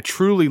album that I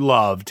truly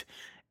loved,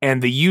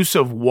 and the use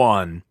of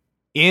one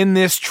in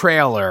this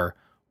trailer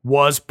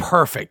was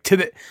perfect to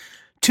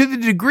the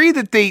degree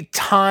that they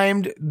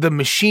timed the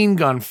machine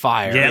gun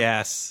fire Yep.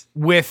 Yes.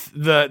 with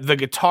the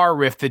guitar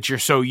riff that you're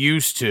so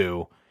used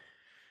to,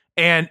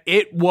 and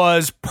it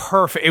was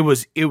perfect. It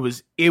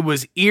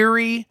was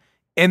eerie,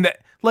 and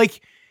that,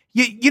 like,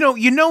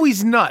 you know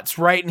he's nuts,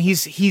 right? And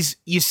he's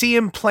you see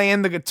him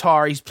playing the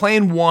guitar. He's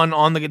playing one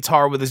on the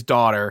guitar with his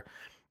daughter,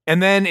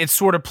 and then it's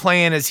sort of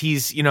playing as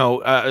he's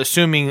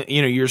assuming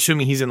you're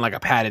assuming he's in like a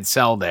padded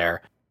cell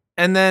there,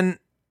 and then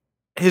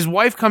his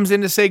wife comes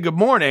in to say good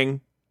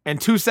morning,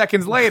 and 2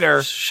 seconds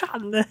later,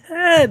 Shot in the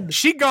head.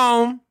 she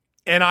gone,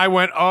 and I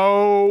went,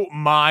 oh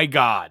my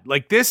God.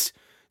 Like this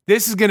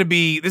is gonna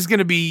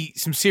be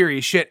some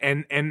serious shit.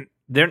 And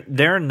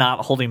They're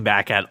not holding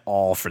back at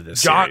all for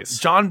this series.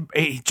 John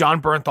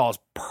Bernthal is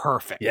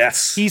perfect.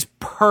 Yes. He's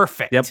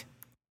perfect. Yep.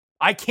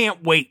 I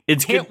can't wait.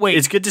 Can't wait.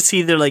 It's good to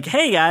see they're like,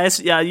 hey guys,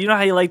 yeah, you know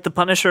how you like the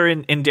Punisher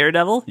in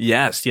Daredevil?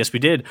 Yes, we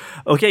did.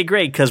 Okay,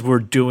 great, because we're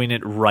doing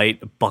it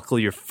right. Buckle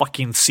your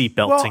fucking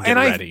seatbelts and get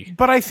ready.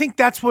 But I think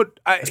that's what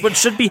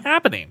should be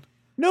happening.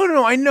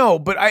 No, I know,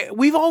 but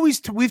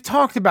we've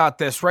talked about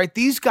this, right?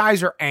 These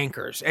guys are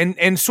anchors,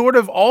 and sort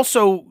of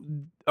also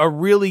a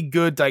really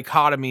good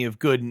dichotomy of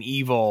good and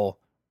evil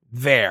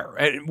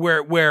there,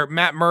 where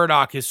Matt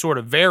Murdock is sort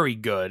of very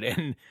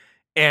good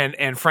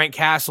and Frank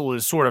Castle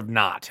is sort of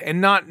not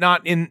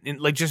in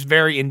like just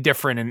very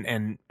indifferent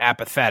and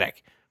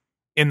apathetic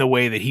in the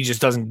way that he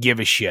just doesn't give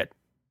a shit.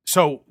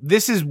 So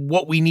this is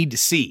what we need to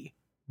see.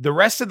 The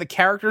rest of the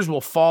characters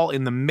will fall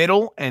in the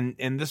middle, and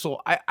this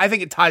will, I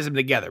think it ties them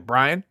together.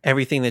 Brian?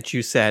 Everything that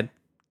you said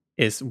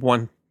is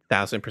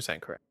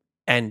 1,000% correct.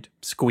 And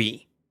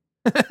squee.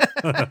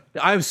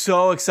 I'm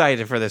so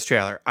excited for this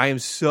trailer. I am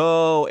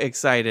so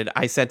excited.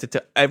 I sent it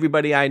to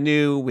everybody I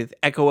knew with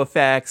echo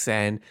effects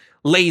and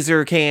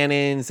laser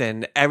cannons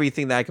and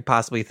everything that I could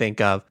possibly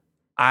think of.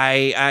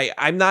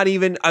 I'm not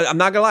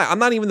gonna lie, I'm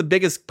not even the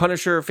biggest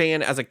Punisher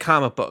fan as a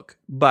comic book,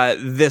 but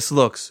this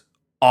looks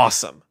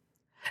awesome.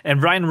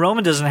 And Brian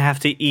Roman doesn't have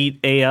to eat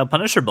a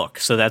Punisher book,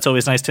 so that's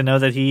always nice to know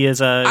that he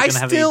is going to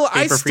have a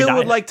paper-free I still diet.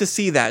 would like to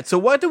see that. So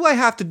what do I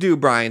have to do,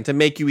 Brian, to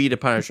make you eat a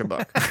Punisher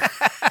book?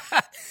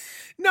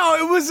 No,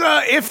 it was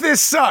if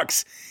this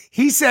sucks.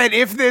 He said,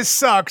 if this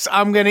sucks,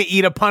 I'm going to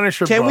eat a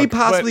Punisher book. Can we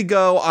possibly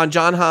go on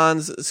John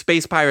Hahn's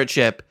space pirate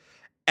ship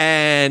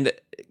and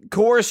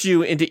coerce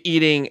you into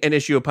eating an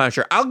issue of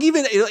Punisher? I'll give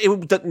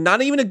it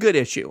not even a good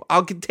issue.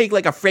 I'll take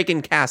like a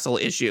freaking Castle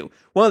issue,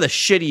 one of the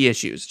shitty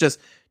issues.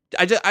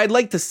 I'd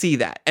like to see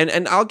that,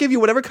 and I'll give you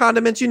whatever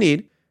condiments you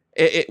need,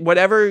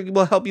 whatever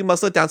will help you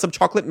muscle it down, some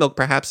chocolate milk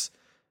perhaps.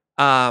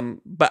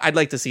 But I'd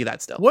like to see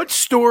that still. What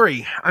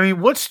story? I mean,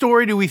 what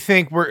story do we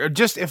think we're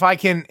just? If I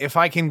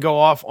can go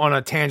off on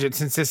a tangent,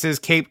 since this is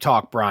Cape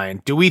Talk,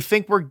 Brian, do we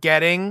think we're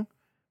getting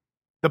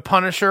the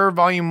Punisher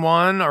Volume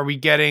 1? Are we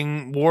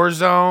getting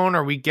Warzone?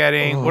 Are we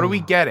getting what are we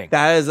getting?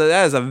 That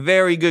is a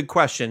very good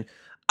question.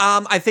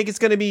 I think it's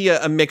going to be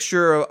a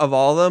mixture of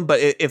all of them, but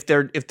if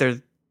they're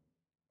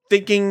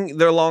thinking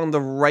they're along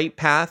the right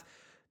path,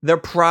 they're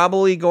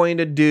probably going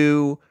to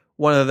do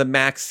one of the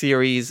Max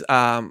series.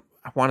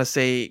 I want to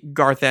say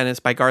Garth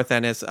Ennis,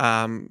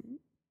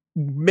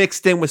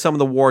 mixed in with some of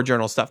the War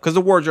Journal stuff, because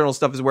the War Journal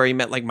stuff is where he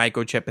met like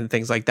microchip and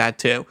things like that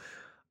too.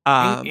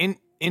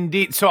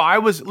 Indeed. So I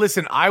was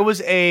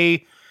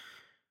a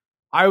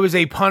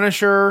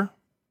Punisher.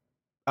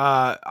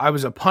 I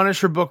was a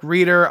Punisher book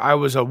reader. I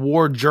was a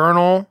War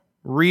Journal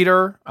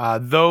reader.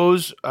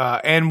 Those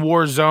and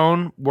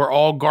Warzone were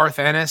all Garth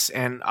Ennis,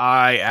 and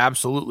I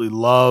absolutely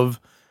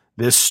love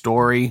this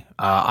story.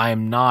 I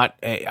am not.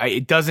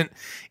 It doesn't.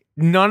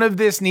 None of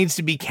this needs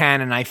to be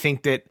canon. I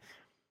think that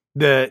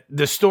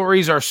the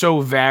stories are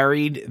so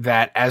varied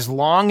that as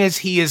long as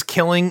he is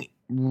killing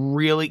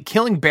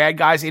bad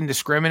guys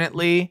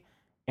indiscriminately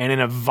and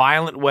in a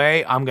violent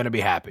way, I'm going to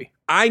be happy.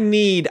 I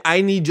need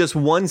just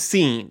one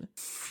scene.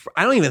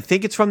 I don't even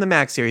think it's from the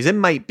Max series. It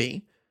might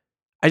be.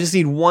 I just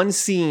need one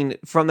scene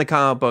from the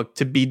comic book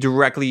to be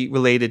directly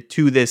related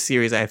to this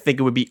series. I think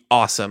it would be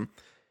awesome,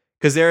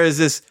 because there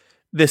is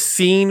this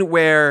scene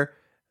where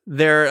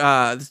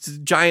their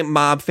giant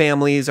mob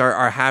families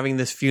are having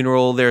this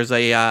funeral. There's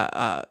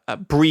a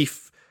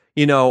brief,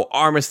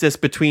 armistice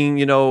between,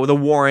 the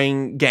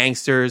warring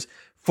gangsters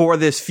for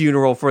this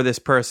funeral for this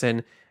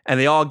person, and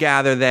they all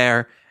gather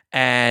there,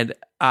 and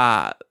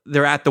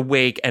they're at the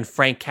wake, and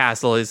Frank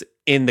Castle is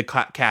in the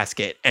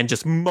casket and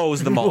just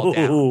mows them all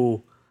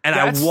down. And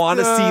I want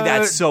to see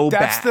that so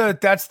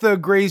bad. That's the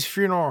Gray's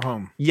Funeral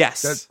Home.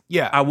 Yes.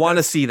 I want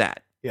to see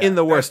that in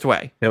the worst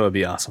way. That would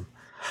be awesome.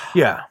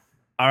 Yeah.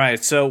 All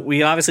right, so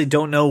we obviously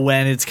don't know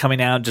when it's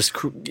coming out. It's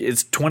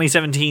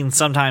 2017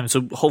 sometime,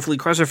 so hopefully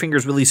cross our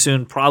fingers really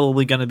soon.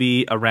 Probably going to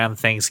be around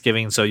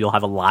Thanksgiving, so you'll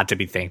have a lot to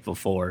be thankful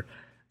for.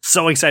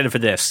 So excited for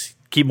this.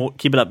 Keep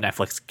it up,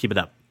 Netflix. Keep it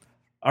up.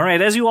 All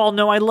right, as you all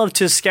know, I love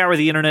to scour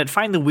the internet,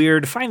 find the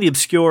weird, find the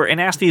obscure, and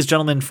ask these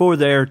gentlemen for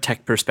their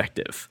tech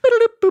perspective.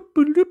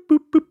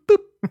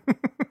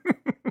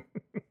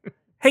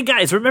 Hey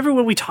guys, remember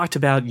when we talked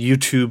about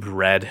YouTube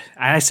Red?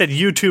 I said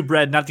YouTube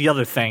Red, not the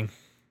other thing.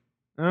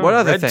 What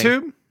other thing?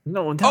 RedTube?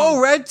 No.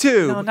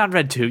 RedTube. No, not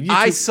RedTube.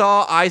 I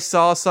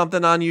saw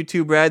something on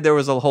YouTube Red. There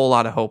was a whole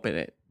lot of hope in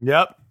it.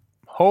 Yep.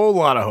 Whole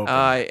lot of hope.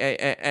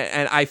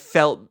 And I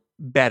felt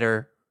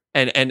better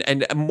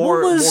and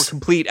more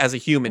complete as a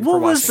human.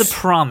 What was the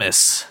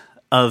promise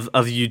of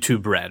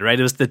YouTube Red, right?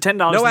 It was the $10.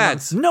 No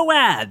ads. No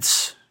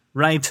ads,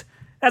 right?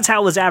 That's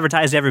how it was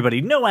advertised to everybody.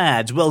 No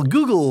ads. Well,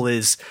 Google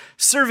is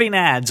serving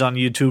ads on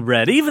YouTube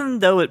Red, even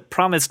though it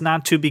promised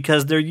not to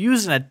because they're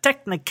using a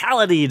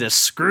technicality to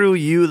screw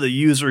you, the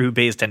user who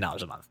pays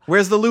 $10 a month.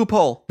 Where's the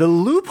loophole? The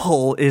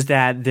loophole is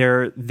that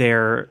their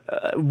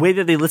way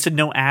that they listed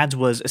no ads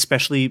was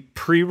especially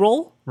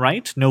pre-roll,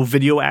 right? No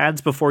video ads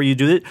before you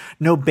do it.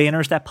 No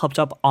banners that popped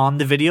up on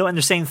the video. And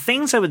they're saying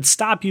things that would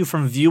stop you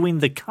from viewing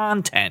the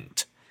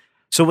content.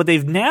 So what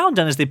they've now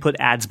done is they put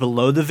ads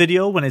below the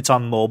video when it's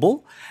on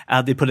mobile.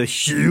 They put a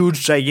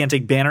huge,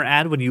 gigantic banner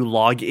ad when you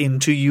log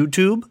into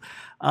YouTube.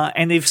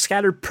 And they've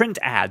scattered print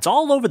ads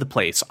all over the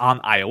place on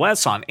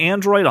iOS, on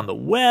Android, on the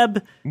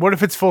web. What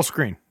if it's full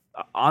screen?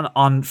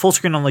 On full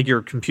screen on like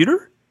your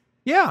computer?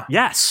 Yeah.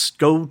 Yes.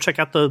 Go check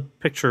out the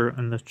picture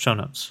in the show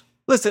notes.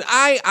 Listen,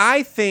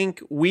 I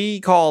think we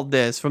called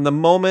this from the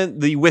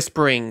moment the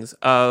whisperings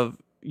of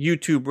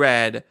YouTube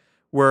Red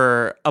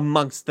were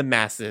amongst the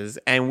masses,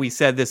 and we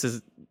said this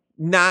is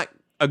not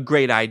a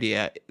great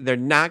idea. They're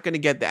not going to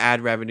get the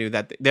ad revenue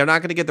they're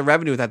not going to get the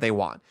revenue that they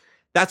want.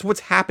 That's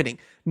what's happening.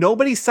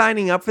 Nobody's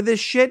signing up for this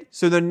shit,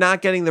 so they're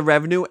not getting the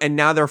revenue, and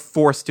now they're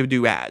forced to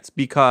do ads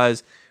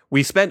because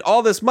we spent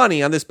all this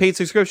money on this paid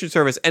subscription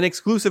service and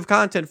exclusive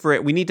content for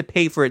it. We need to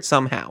pay for it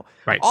somehow.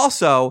 Right.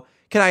 Also,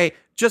 can I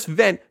just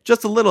vent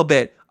just a little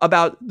bit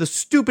about the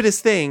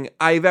stupidest thing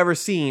I've ever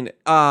seen?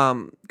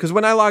 Because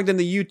when I logged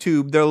into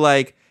YouTube, they're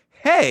like,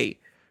 hey,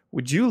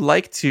 would you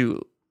like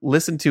to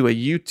listen to a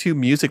YouTube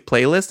music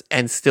playlist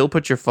and still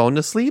put your phone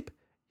to sleep?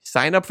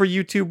 Sign up for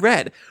YouTube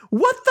Red.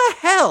 What the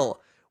hell?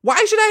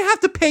 Why should I have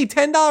to pay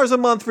 $10 a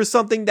month for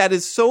something that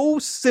is so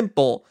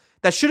simple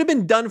that should have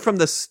been done from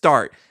the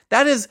start?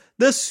 That is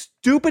the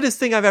stupidest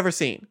thing I've ever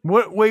seen.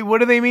 Wait, what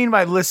do they mean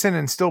by listen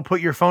and still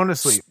put your phone to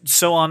sleep?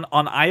 So on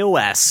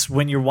iOS,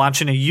 when you're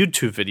watching a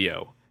YouTube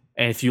video,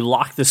 and if you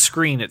lock the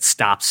screen, it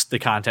stops the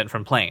content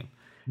from playing.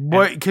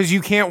 Because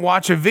you can't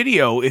watch a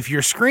video if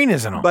your screen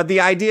isn't on. But the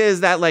idea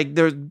is that like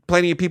there's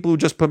plenty of people who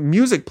just put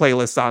music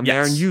playlists on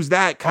there and use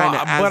that kind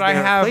of as but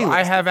their playlist.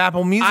 I have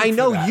Apple Music. I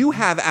know for that. you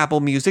have Apple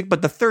Music,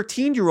 but the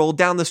 13-year-old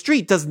down the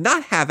street does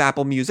not have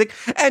Apple Music,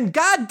 and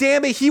god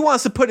damn it, he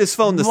wants to put his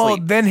phone to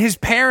sleep. Then his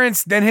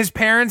parents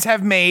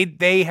have made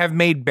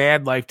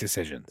bad life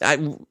decisions.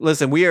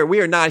 Listen, we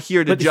are not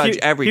here to judge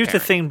every Here's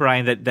parent. the thing,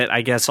 Brian, that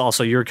I guess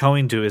also you're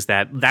going to is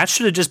that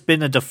should have just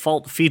been a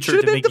default feature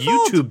to make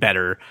YouTube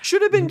better.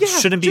 Should have been, yeah.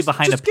 Shouldn't be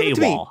behind a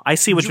paywall. I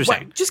see what you're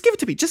saying. Just give it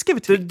to me. Just give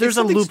it to me. There's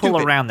a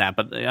loophole around that,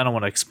 but I don't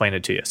want to explain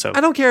it to you. So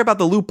I don't care about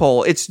the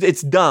loophole. It's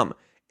dumb.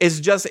 It's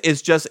just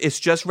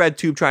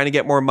RedTube trying to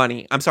get more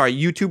money. I'm sorry,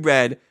 YouTube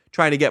Red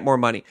trying to get more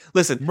money.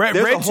 Listen,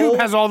 RedTube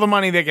has all the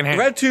money they can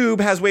handle.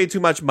 RedTube has way too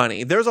much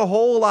money. There's a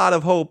whole lot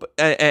of hope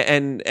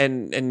and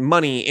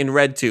money in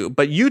RedTube,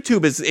 but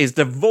YouTube is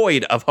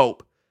devoid of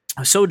hope.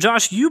 So,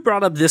 Josh, you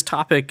brought up this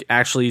topic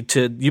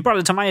you brought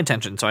it to my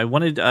attention. So I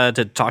wanted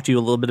to talk to you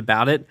a little bit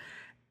about it.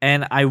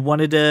 And I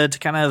wanted to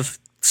kind of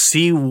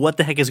see what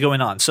the heck is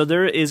going on. So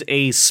there is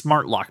a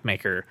smart lock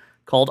maker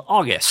called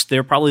August.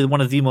 They're probably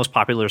one of the most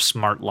popular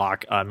smart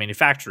lock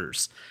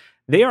manufacturers.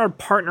 They are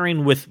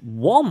partnering with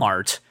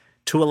Walmart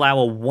to allow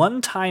a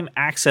one-time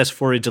access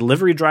for a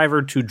delivery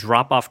driver to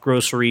drop off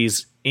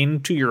groceries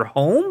into your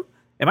home.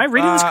 Am I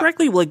reading this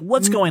correctly? Like,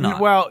 what's going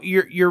on? Well,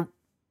 you're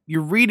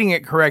reading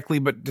it correctly,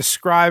 but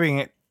describing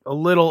it a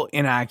little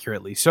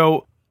inaccurately.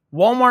 So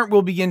Walmart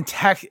will begin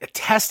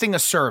testing a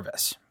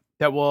service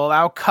that will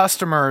allow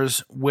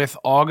customers with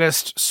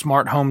August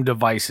smart home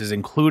devices,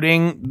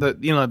 including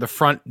the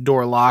front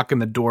door lock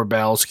and the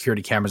doorbell,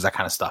 security cameras, that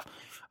kind of stuff.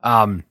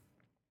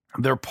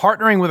 They're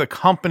partnering with a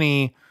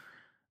company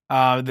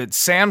that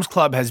Sam's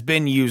Club has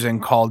been using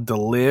called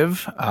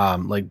Deliv,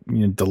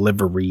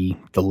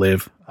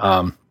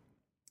 Deliv.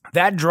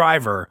 That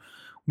driver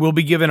will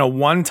be given a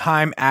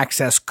one-time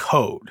access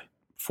code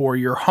for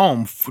your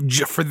home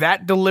for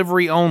that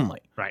delivery only.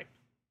 Right.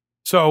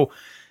 So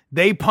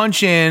they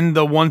punch in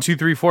the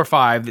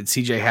 12345 that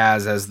CJ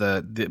has as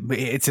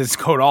it's his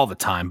code all the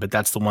time, but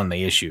that's the one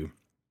they issue.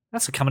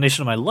 That's a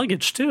combination of my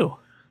luggage too.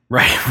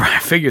 Right. I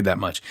figured that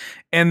much.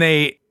 And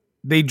they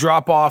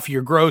drop off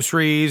your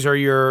groceries or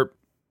your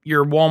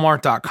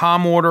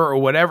Walmart.com order or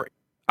whatever.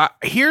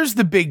 Here's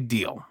the big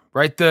deal,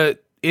 right?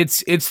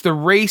 It's the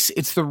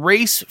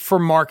race for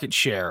market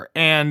share,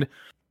 and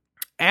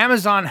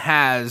Amazon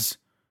has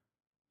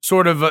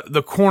sort of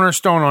the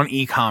cornerstone on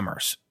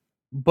e-commerce.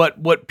 But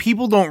what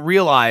people don't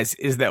realize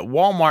is that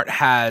Walmart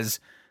has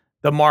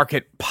the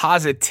market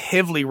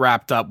positively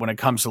wrapped up when it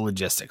comes to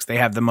logistics. They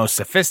have the most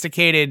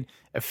sophisticated,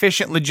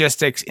 efficient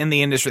logistics in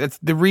the industry. That's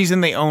the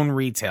reason they own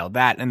retail,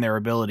 that and their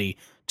ability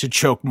to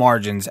choke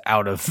margins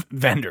out of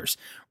vendors,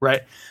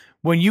 right?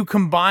 When you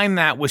combine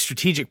that with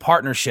strategic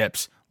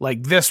partnerships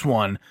like this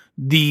one,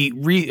 the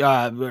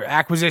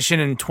acquisition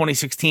in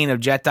 2016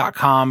 of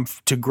Jet.com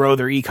to grow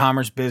their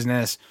e-commerce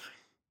business,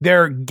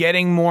 they're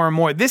getting more and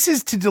more. This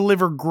is to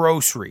deliver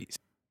groceries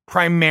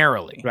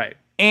primarily. Right.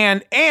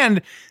 And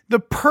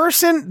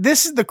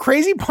this is the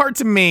crazy part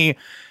to me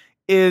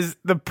is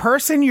the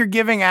person you're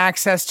giving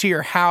access to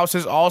your house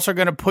is also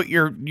going to put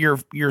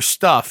your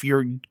stuff,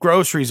 your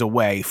groceries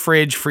away,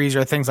 fridge,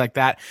 freezer, things like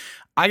that.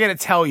 I got to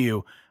tell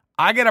you,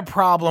 I got a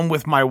problem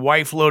with my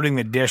wife loading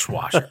the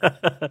dishwasher.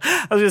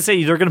 I was gonna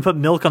say they're gonna put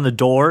milk on the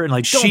door and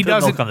like She put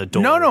doesn't. milk on the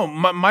door. No,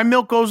 my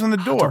milk goes on the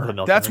door. put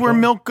milk That's on the where door.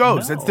 milk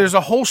goes. No. There's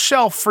a whole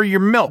shelf for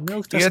your milk.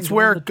 Milk doesn't That's go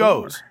where on it the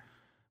door. goes.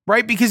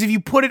 Right? Because if you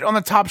put it on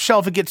the top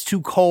shelf, it gets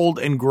too cold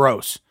and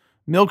gross.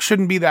 Milk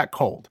shouldn't be that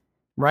cold,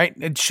 right?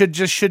 It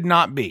should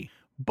not be.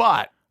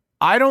 But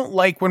I don't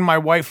like when my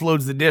wife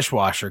loads the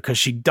dishwasher because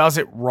she does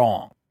it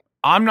wrong.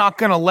 I'm not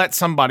going to let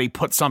somebody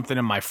put something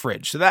in my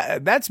fridge. So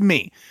that's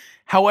me.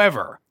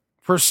 However,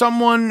 for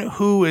someone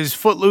who is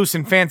footloose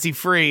and fancy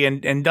free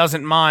and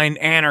doesn't mind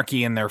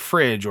anarchy in their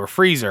fridge or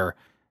freezer,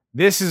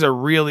 this is a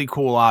really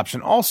cool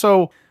option.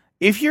 Also,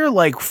 if you're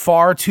like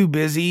far too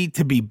busy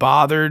to be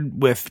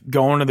bothered with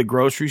going to the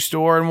grocery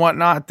store and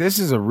whatnot, this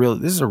is a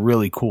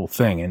really cool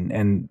thing.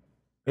 And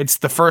it's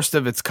the first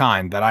of its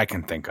kind that I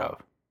can think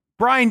of.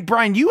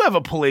 Brian, you have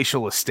a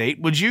palatial estate.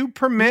 Would you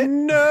permit?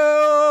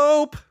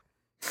 Nope.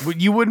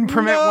 You wouldn't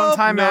permit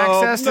one-time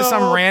access to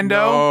some rando?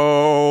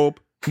 Nope.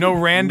 No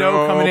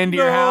rando coming into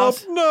your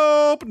house?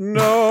 Nope.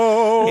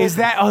 Is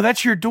that? Oh,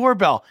 that's your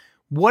doorbell.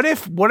 What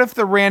if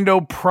the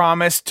rando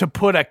promised to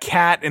put a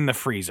cat in the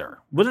freezer?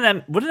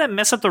 Wouldn't that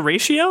mess up the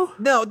ratio?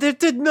 No,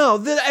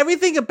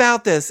 everything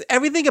about this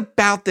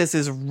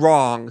is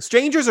wrong.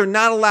 Strangers are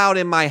not allowed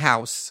in my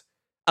house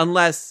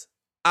unless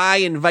I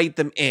invite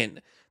them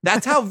in.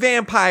 That's how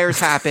vampires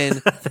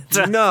happen.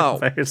 No.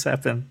 Vampires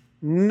happen.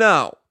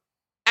 No.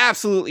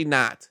 Absolutely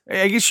not.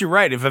 I guess you're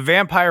right. If a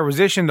vampire was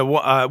issued a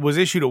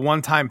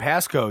one-time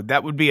passcode,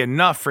 that would be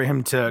enough for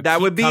him to.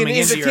 That would be an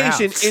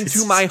invitation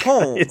into my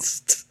home.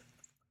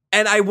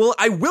 And I will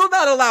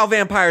not allow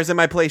vampires in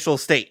my palatial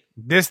estate.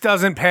 This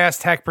doesn't pass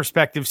tech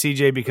perspective,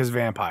 CJ, because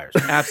vampires.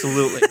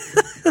 Absolutely.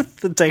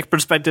 The tech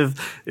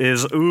perspective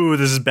is,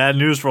 this is bad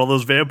news for all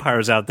those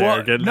vampires out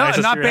there. Well, no,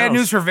 not bad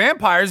news for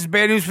vampires. It's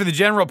bad news for the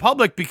general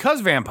public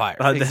because vampires.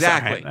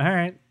 Exactly. All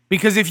right.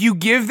 Because if you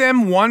give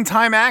them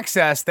one-time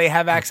access, they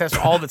have access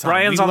all the time.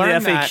 Brian's on the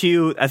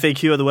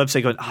FAQ on the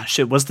website going, oh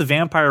shit, what's the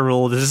vampire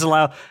rule? Does this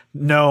allow?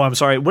 No, I'm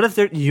sorry. What if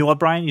you know what,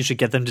 Brian? You should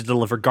get them to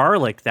deliver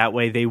garlic. That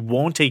way they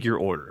won't take your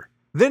order.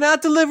 They're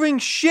not delivering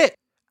shit.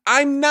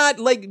 I'm not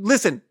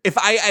listen, if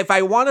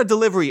I want a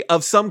delivery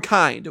of some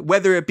kind,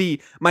 whether it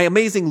be my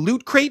amazing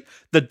Loot Crate,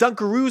 the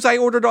Dunkaroos I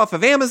ordered off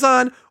of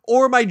Amazon,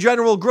 or my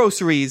general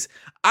groceries,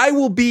 I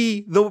will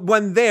be the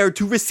one there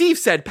to receive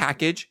said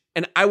package,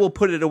 and I will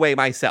put it away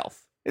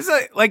myself. It's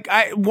like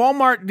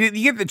Walmart, did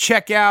you get the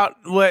checkout?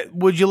 What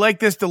would you like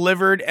this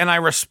delivered? And I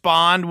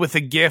respond with a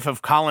gif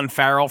of Colin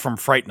Farrell from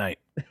Fright Night.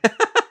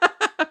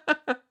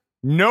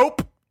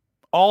 Nope.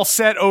 All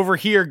set over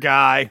here,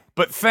 guy.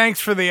 But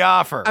thanks for the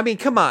offer. I mean,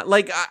 come on.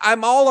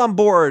 I'm all on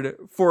board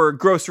for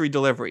grocery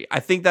delivery. I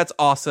think that's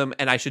awesome,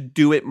 and I should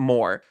do it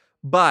more.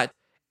 But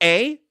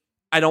I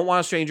don't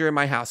want a stranger in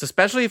my house,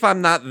 especially if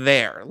I'm not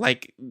there.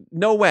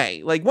 No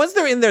way. Once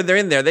they're in there, they're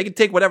in there. They can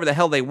take whatever the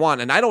hell they want,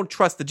 and I don't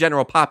trust the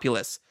general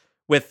populace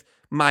with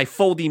my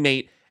foldy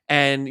mate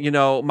and,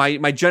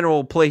 my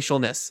general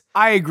palatialness.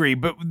 I agree,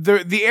 but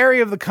the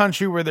area of the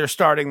country where they're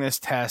starting this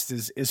test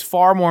is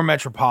far more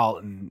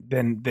metropolitan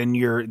than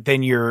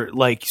your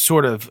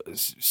sort of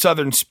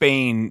southern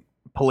Spain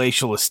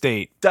palatial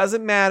estate.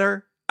 Doesn't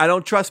matter. I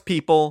don't trust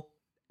people,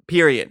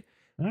 period.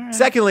 Right.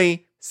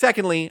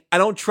 Secondly, I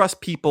don't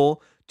trust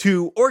people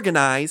to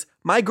organize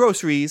my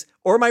groceries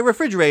or my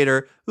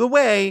refrigerator the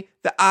way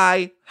that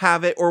I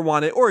have it or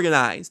want it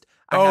organized.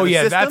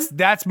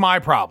 That's my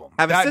problem.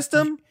 I have a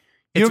system.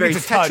 You It's don't very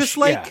get to touch,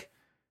 Tetris-like. yeah.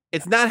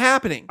 It's not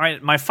happening. All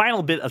right, my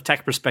final bit of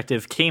tech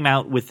perspective came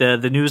out with the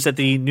news that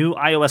the new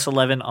iOS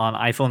 11 on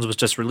iPhones was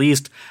just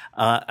released,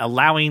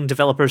 allowing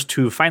developers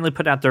to finally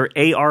put out their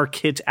AR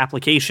kit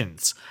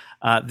applications.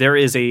 There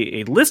is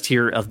a list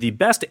here of the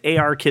best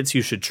AR kits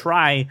you should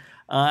try,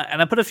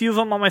 and I put a few of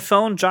them on my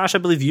phone. Josh, I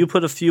believe you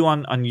put a few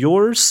on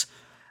yours.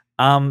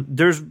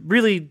 There's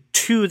really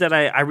two that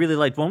I really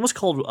liked. One was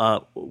called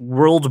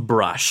World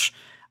Brush.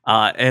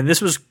 And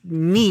this was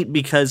neat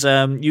because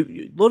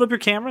you load up your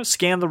camera,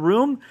 scan the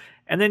room,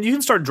 and then you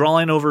can start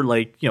drawing over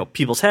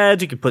people's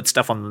heads. You can put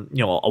stuff on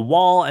a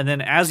wall, and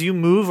then as you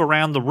move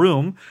around the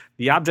room,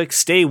 the objects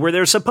stay where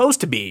they're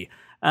supposed to be.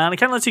 And it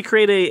kind of lets you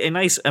create a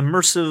nice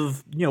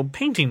immersive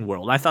painting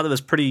world. I thought it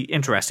was pretty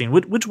interesting.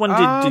 Which one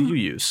did you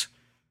use?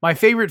 My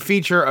favorite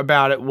feature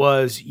about it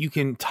was you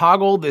can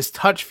toggle this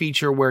touch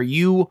feature where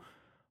you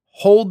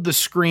hold the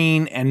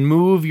screen and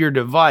move your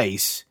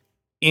device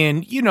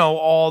in,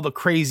 all the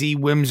crazy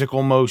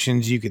whimsical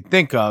motions you could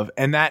think of,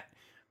 and that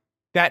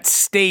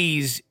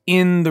stays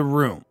in the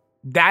room.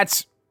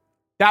 That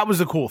was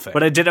the cool thing.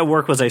 What I did at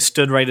work was I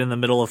stood right in the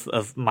middle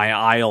of my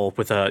aisle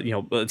with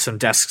some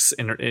desks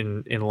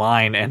in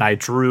line, and I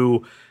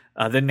drew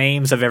the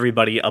names of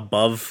everybody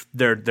above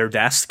their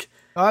desk.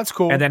 Oh, that's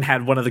cool. And then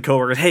had one of the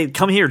coworkers, hey,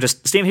 come here,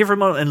 just stand here for a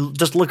moment and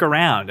just look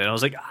around. And I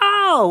was like,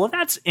 oh, well,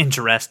 that's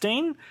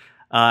interesting.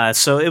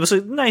 So it was a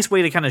nice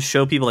way to kind of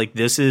show people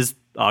this is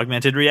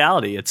augmented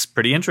reality. It's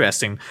pretty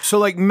interesting. So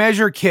like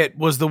Measure Kit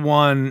was the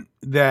one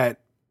that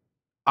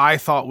I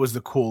thought was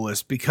the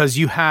coolest because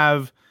you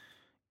have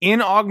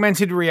in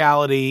augmented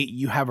reality,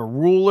 you have a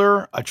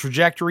ruler, a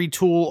trajectory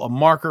tool, a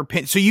marker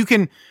pin. So you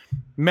can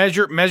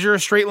measure a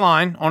straight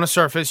line on a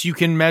surface. You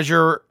can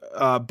measure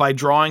by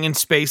drawing in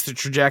space the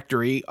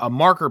trajectory, a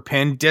marker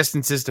pin,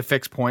 distances to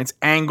fix points,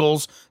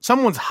 angles,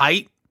 someone's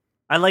height.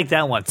 I like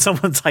that one.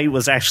 Someone's height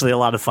was actually a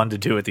lot of fun to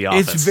do at the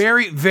office. It's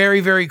very, very,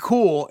 very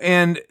cool.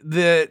 And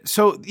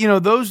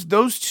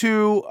those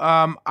two,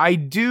 I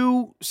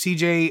do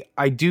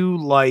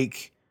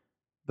like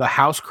the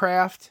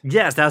Housecraft.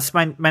 Yes, that's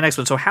my next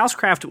one. So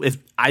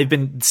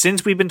Housecraft,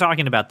 since we've been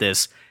talking about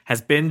this, has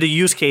been the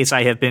use case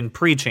I have been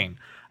preaching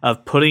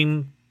of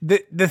putting.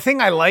 The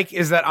thing I like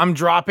is that I'm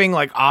dropping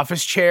like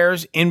office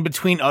chairs in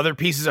between other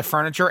pieces of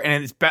furniture,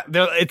 and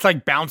it's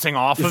like bouncing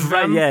off of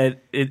them. Yeah,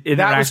 it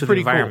interacts with the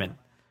environment. Cool.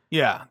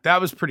 Yeah, that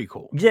was pretty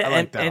cool. Yeah, I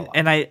like that a lot.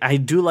 And I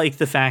do like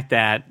the fact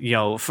that,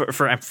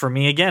 for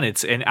me again,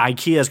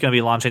 IKEA is going to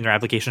be launching their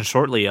application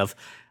shortly of,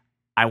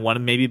 I want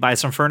to maybe buy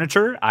some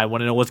furniture. I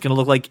want to know what's going to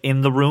look like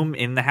in the room,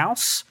 in the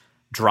house.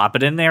 Drop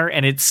it in there,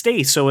 and it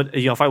stays. So,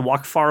 if I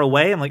walk far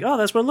away, I'm like, oh,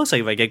 that's what it looks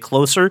like. If I get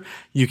closer,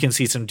 you can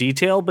see some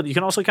detail, but you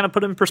can also kind of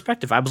put it in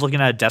perspective. I was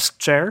looking at a desk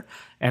chair,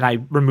 and I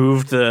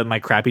removed my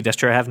crappy desk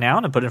chair I have now,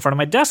 and I put it in front of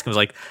my desk. And was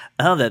like,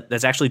 oh,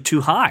 that's actually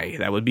too high.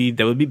 That would be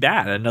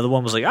bad. And another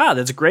one was like,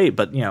 that's great,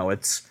 but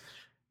it's.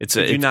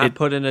 Did you not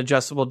put an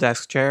adjustable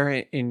desk chair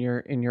in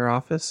your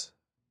office?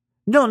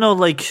 No,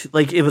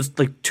 like it was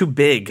like too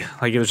big.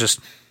 Like it was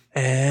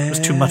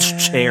too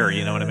much chair.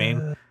 You know what I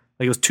mean?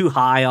 Like it was too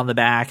high on the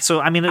back.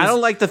 So I mean, I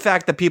don't like the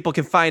fact that people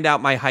can find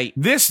out my height.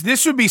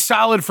 This would be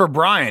solid for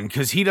Brian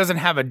because he doesn't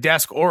have a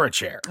desk or a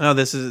chair. Oh,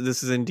 this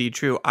is indeed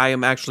true. I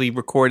am actually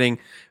recording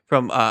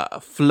from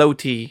a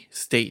floaty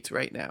state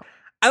right now.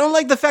 I don't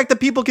like the fact that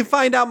people can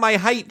find out my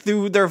height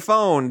through their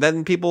phone.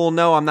 Then people will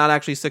know I'm not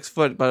actually 6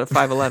 foot, but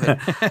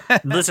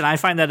 5'11". Listen, I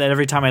find that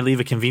every time I leave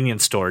a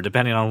convenience store,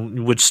 depending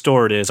on which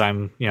store it is,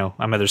 I'm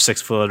either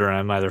 6 foot or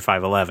I'm either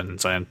 5'11".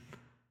 So I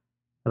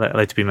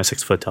like to be my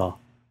 6 foot tall.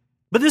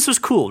 But this was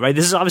cool, right?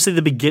 This is obviously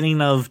the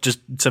beginning of just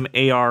some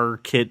AR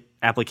kit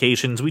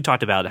applications. We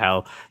talked about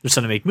how there's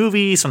some to make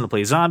movies, some to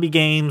play zombie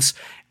games.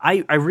 I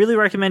really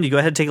recommend you go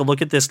ahead and take a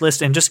look at this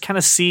list and just kind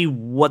of see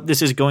what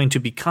this is going to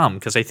become,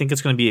 because I think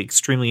it's going to be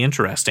extremely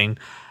interesting,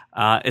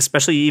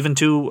 especially even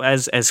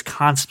as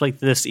concepts like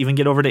this even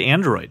get over to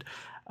Android.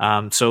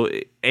 So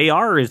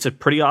AR is a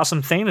pretty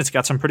awesome thing. It's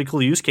got some pretty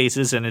cool use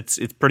cases, and it's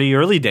pretty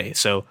early days.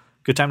 So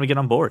good time to get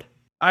on board.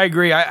 I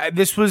agree.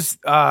 This was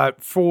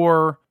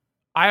for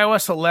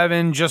iOS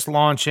 11 just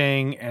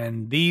launching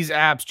and these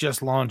apps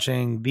just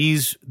launching.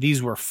 These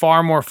were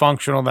far more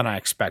functional than I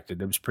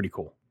expected. It was pretty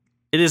cool.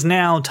 It is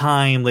now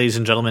time, ladies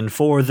and gentlemen,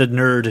 for the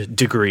nerd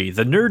degree.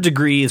 The nerd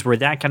degree is where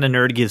that kind of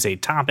nerd gives a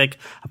topic,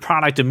 a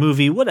product, a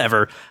movie,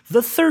 whatever,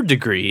 the third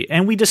degree,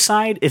 and we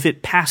decide if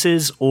it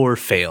passes or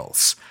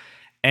fails.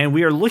 And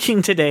we are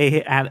looking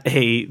today at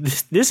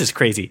this is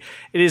crazy.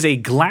 It is a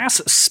glass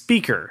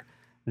speaker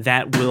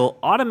that will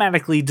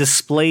automatically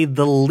display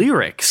the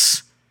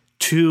lyrics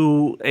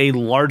to a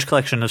large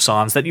collection of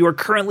songs that you are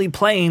currently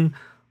playing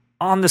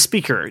on the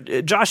speaker.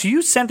 Josh,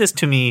 you sent this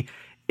to me.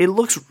 It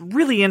looks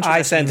really interesting.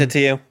 I sent it to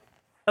you.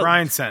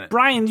 Brian sent it.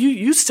 Brian,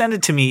 you sent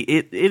it to me.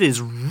 It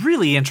is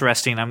really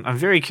interesting. I'm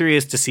very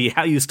curious to see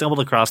how you stumbled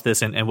across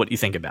this and what you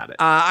think about it.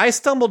 I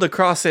stumbled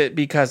across it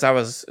because I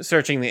was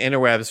searching the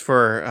interwebs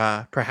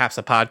for perhaps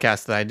a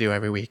podcast that I do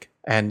every week.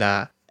 And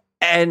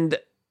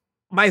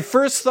my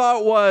first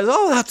thought was,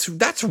 oh,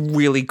 that's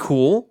really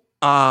cool.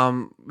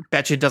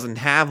 Bet you it doesn't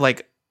have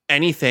like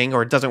anything,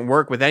 or it doesn't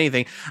work with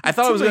anything. I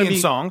thought it was going to be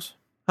songs,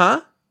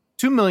 huh?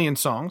 2 million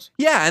songs.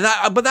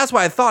 Yeah, but that's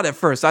what I thought at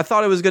first. I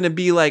thought it was going to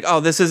be like, oh,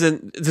 this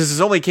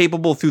is only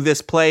capable through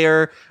this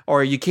player,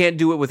 or you can't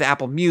do it with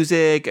Apple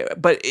Music.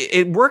 But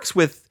it works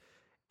with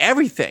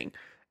everything,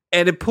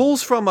 and it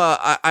pulls from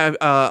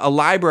a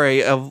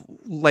library of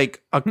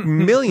like a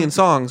million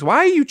songs. Why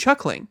are you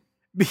chuckling?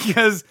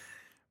 Because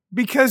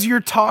you're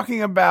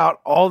talking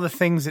about all the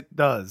things it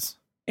does,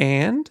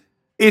 and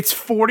it's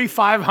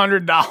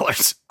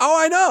 $4,500. Oh,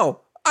 I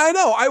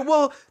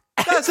know.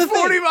 That's the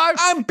thing.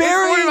 I'm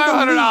burying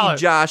the lead,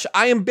 Josh.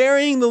 I am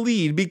burying the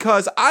lead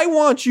because I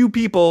want you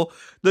people,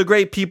 the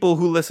great people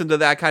who listen to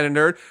That Kind of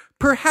Nerd,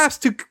 perhaps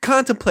to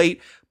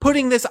contemplate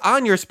putting this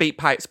on your space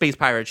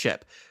pirate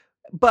ship.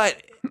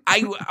 But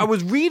I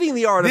was reading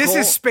the article. This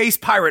is space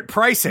pirate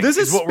pricing. This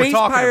is what space we're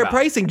talking pirate about.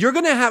 pricing. You're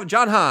going to have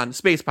John Hahn,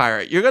 space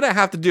pirate. You're going to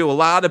have to do a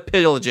lot of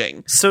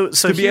pillaging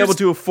to be able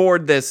to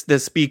afford this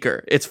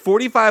speaker. It's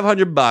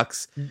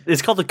 $4,500.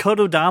 It's called the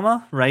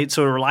Kododama, right?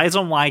 So it relies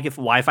on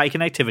Wi-Fi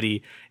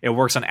connectivity. It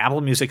works on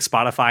Apple Music,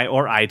 Spotify,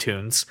 or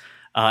iTunes.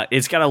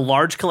 It's got a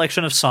large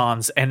collection of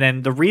songs, and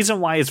then the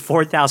reason why it's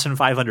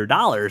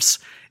 $4,500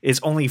 is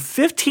only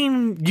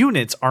 15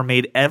 units are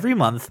made every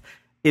month.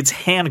 It's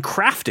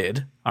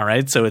handcrafted, all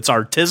right, so it's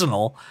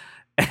artisanal,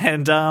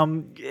 and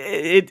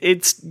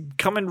it's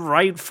coming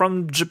right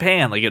from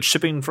Japan. Like, it's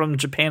shipping from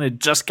Japan. It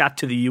just got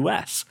to the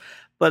U.S.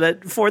 But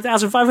at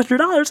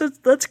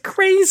 $4,500, that's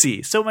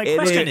crazy. So my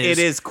question is,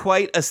 it is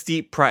quite a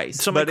steep price.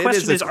 so my but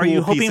question it is a is, are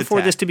you cool piece hoping of for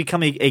tech. this to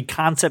become a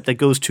concept that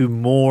goes to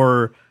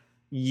more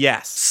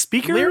Yes.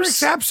 speakers?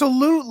 Lyrics,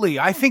 absolutely.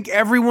 I think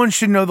everyone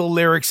should know the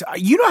lyrics.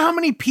 You know how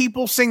many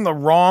people sing the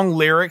wrong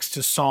lyrics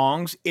to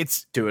songs?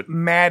 It's Do it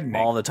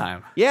maddening. all the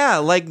time. Yeah,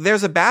 like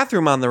there's a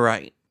bathroom on the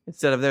right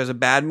instead of there's a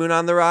bad moon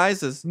on the rise.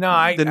 Did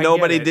I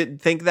nobody get it.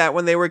 didn't think that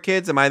when they were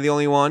kids? Am I the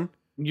only one?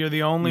 You're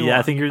the only Yeah, one.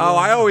 I think you're. the Oh, only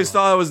I always one.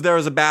 thought there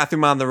was a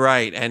bathroom on the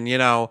right, and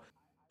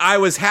I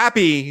was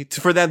happy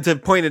for them to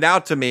point it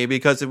out to me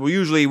because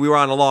usually we were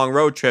on a long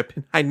road trip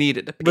and I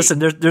needed to pee. Listen,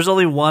 there's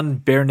only one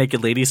Bare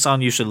Naked Lady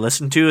song you should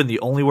listen to, and the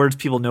only words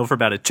people know for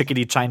about it,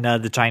 Chickadee China,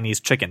 the Chinese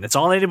chicken. That's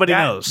all anybody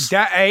knows.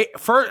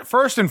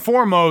 First and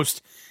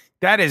foremost,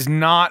 that is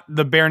not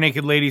the Bare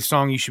Naked Lady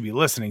song you should be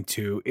listening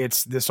to.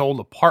 It's This Old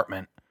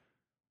Apartment,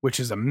 which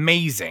is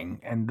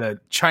amazing, and the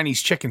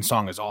Chinese chicken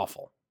song is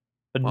awful.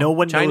 But no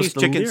one knows Chinese the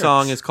chicken lyrics.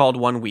 song is called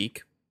 1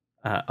 Week,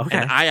 Okay.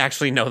 and I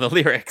actually know the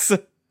lyrics.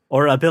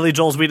 Or Billy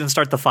Joel's "We Didn't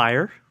Start the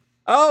Fire."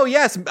 Oh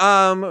yes,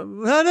 Stuff,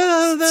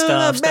 Marilyn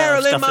stuff,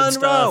 Monroe, and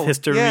stuff,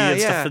 history yeah, and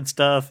yeah. stuff and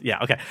stuff.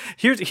 Yeah, okay.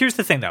 Here's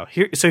the thing though.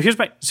 Here's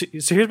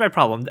my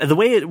problem. The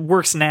way it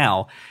works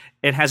now,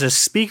 it has a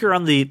speaker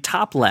on the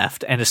top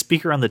left and a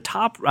speaker on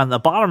the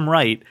bottom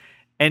right,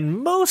 and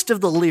most of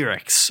the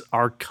lyrics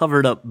are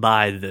covered up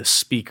by the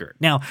speaker.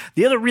 Now,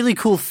 the other really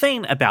cool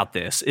thing about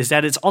this is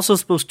that it's also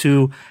supposed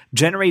to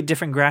generate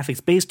different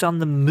graphics based on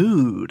the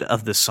mood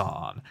of the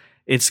song.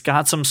 It's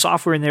got some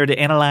software in there to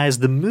analyze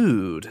the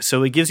mood,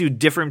 so it gives you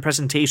different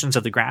presentations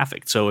of the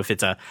graphic. So if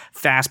it's a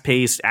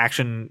fast-paced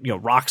action,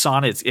 rock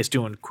song, it's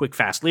doing quick,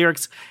 fast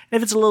lyrics.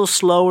 If it's a little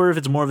slower, if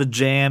it's more of a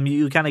jam,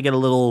 you kind of get a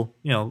little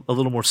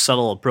more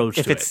subtle approach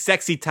If to it's it.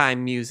 sexy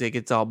time music,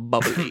 it's all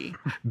bubbly.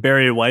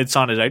 Barry White's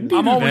song is like,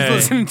 I'm always "Hey."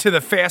 listening to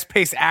the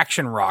fast-paced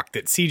action rock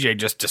that CJ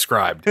just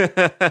described.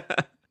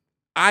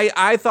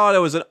 I thought it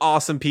was an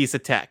awesome piece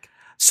of tech.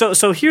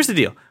 So here's the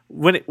deal.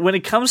 When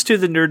it comes to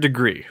the nerd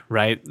degree,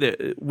 right?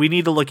 We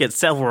need to look at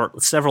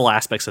several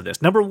aspects of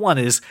this. Number one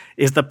is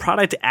the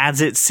product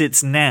as it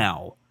sits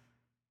now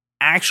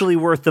actually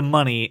worth the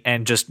money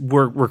and just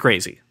we're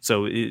crazy.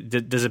 So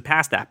does it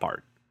pass that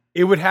part?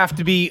 It would have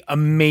to be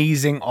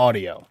amazing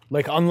audio.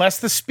 Like, unless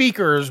the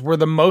speakers were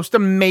the most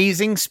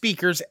amazing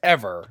speakers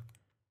ever.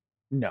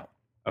 No.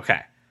 Okay,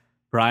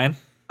 Brian.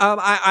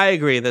 I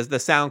agree. The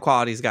sound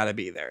quality's got to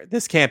be there.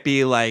 This can't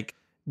be like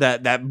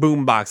that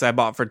boom box I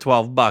bought for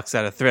 $12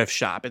 at a thrift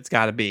shop. It's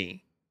got to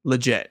be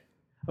legit.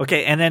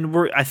 Okay, and then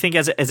I think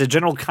as a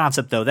general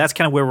concept though, that's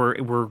kind of where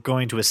we're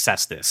going to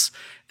assess this.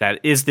 That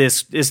is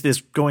this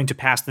going to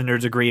pass the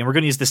nerd degree, and we're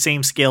going to use the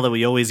same scale that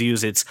we always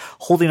use. It's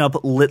holding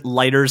up lit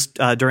lighters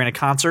during a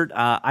concert.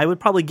 I would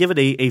probably give it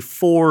a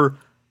 4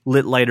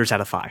 lit lighters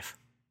out of 5.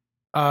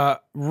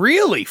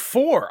 Really?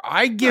 4?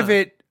 I give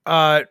it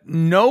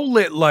no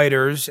lit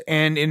lighters,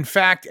 and in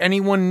fact,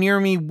 anyone near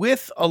me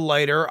with a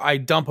lighter, I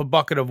dump a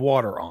bucket of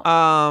water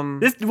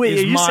on.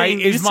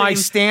 Is my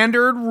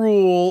standard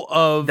rule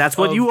of that's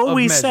what you of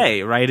always measure.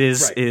 say, right?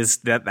 Is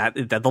that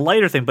the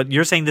lighter thing? But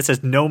you're saying this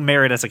has no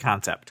merit as a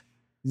concept,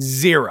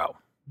 0.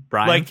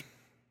 Brian. Like,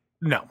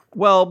 no.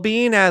 Well,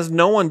 being as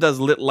no one does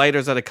lit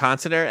lighters at a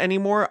concert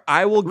anymore,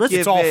 I will give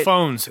It's all it.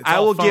 phones. It's I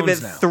all will give it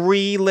phones now.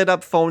 3 lit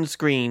up phone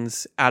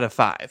screens out of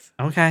 5.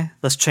 Okay,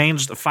 let's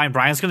change. Fine,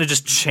 Brian's going to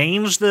just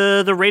change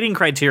the rating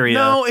criteria.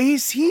 No,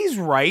 he's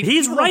right.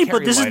 He's People don't right, but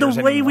carry this is the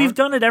lighters way anymore. we've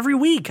done it every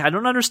week. I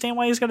don't understand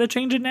why he's got to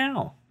change it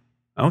now.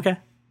 Okay,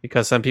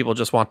 Because some people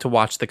just want to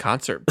watch the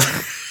concert.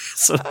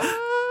 so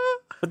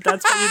but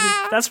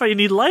that's why you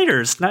need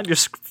lighters, not your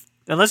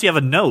unless you have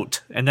a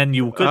note, and then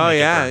you could. Oh make it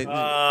yeah, burn.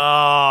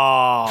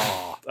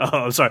 Oh,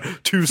 I'm sorry.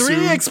 Too 3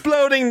 soon.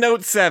 exploding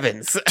Note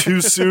 7s.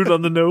 Too soon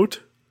on the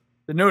note.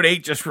 The Note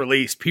 8 just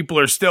released. People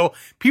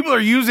are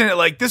using it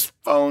like, this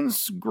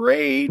phone's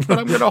great, but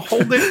I'm going to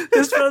hold it.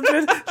 This phone's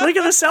good. Look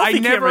at the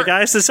selfie camera,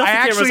 guys. The selfie I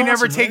actually camera's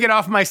never awesome, take right? it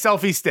off my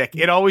selfie stick.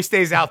 It always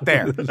stays out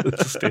there. It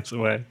just stays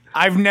away.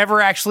 I've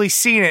never actually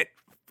seen it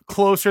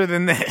closer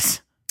than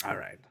this. All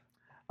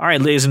right,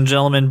 ladies and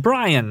gentlemen,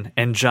 Brian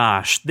and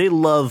Josh, they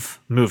love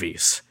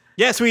movies.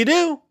 Yes, we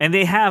do. And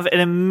they have an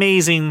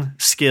amazing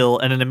skill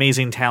and an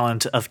amazing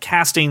talent of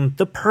casting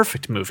the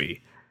perfect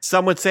movie.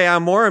 Some would say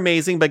I'm more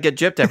amazing, but get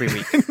gypped every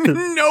week.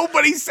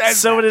 Nobody says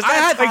So that. it is I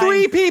that had time.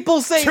 3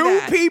 people say Two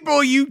that.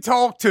 people you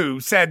talked to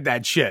said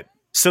that shit.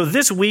 So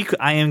this week,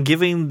 I am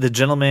giving the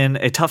gentlemen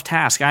a tough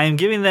task. I am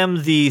giving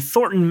them the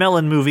Thornton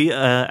Mellon movie,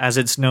 as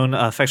it's known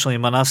affectionately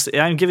among us.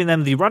 I'm giving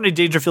them the Rodney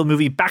Dangerfield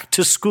movie, Back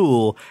to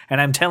School,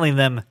 and I'm telling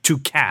them to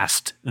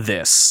cast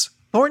this.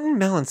 Thornton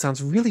Mellon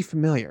sounds really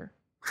familiar.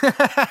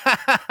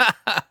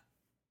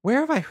 Where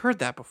have I heard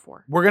that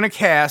before? We're going to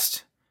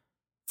cast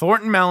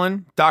Thornton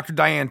Mellon, Dr.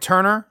 Diane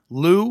Turner,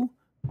 Lou,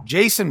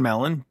 Jason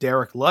Mellon,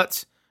 Derek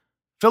Lutz,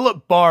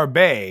 Philip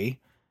Barbet,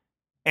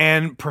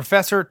 and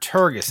Professor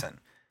Turgeson.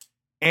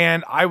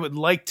 And I would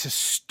like to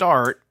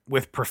start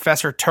with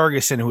Professor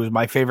Turgeson, who is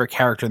my favorite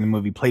character in the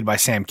movie, played by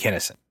Sam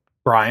Kinison.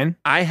 Brian?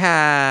 I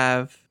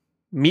have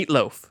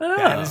Meatloaf.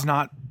 That is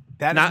not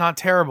That is not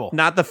terrible.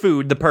 Not the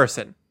food, the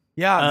person.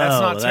 Yeah, that's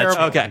not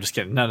terrible. Okay. I'm just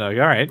kidding. No. All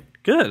right.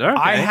 Good. All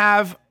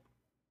right.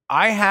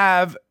 I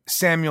have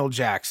Samuel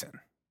Jackson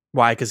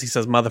Why? Because he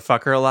says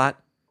motherfucker a lot?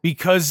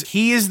 because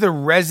he is the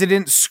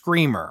resident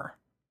screamer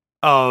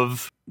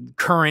of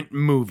current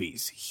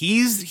movies. He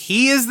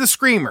is the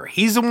screamer.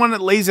 He's the one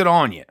that lays it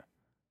on you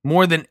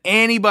more than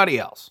anybody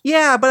else.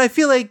 Yeah, but I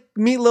feel like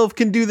Meatloaf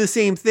can do the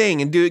same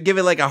thing and give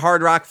it like a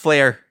hard rock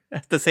flair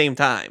at the same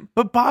time.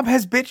 But Bob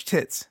has bitch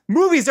tits.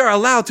 Movies are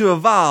allowed to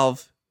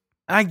evolve.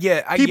 People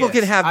guess.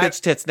 can have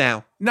bitch tits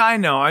now. No, I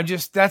know.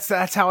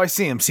 That's how I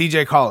see him.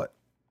 CJ, call it.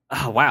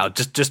 Oh wow!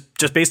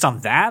 Just based on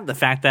that, the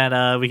fact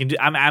that we can do,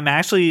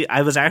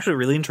 I was actually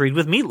really intrigued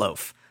with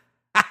Meatloaf.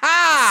 So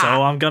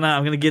I'm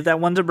gonna give that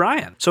one to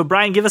Brian. So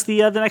Brian, give us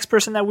the next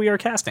person that we are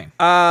casting.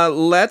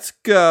 Let's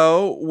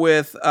go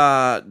with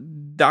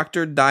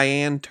Dr.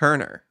 Diane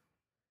Turner.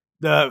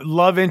 The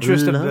love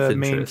interest of the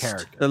main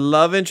character. The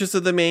love interest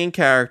of the main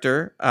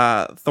character,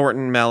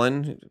 Thornton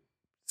Mellon.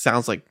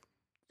 Sounds like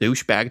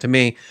douchebag to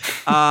me.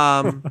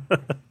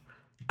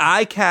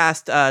 I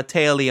cast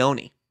Téa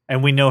Leoni.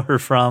 And we know her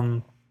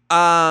from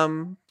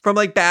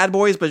like Bad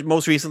Boys, but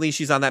most recently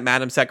she's on that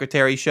Madam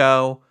Secretary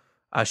show.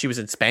 She was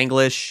in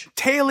Spanglish.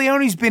 Téa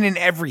Leoni's been in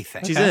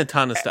everything. She's in a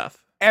ton of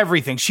stuff.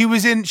 Everything. She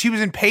was in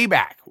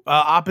Payback,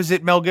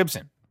 opposite Mel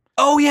Gibson.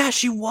 Oh yeah,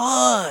 she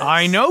was.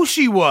 I know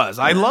she was.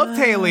 I love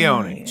Téa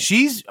Leoni.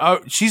 She's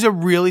a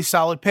really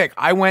solid pick.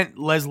 I went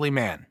Leslie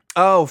Mann.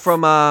 Oh,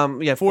 from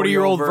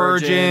 40-Year-Old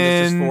Virgin.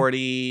 This is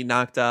 40,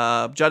 Knocked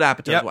Up. Judd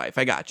Apatow's wife.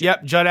 I got you.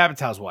 Yep, Judd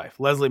Apatow's wife,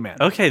 Leslie Mann.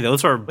 Okay,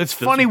 those are. It's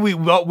funny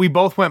we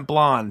both went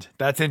blonde.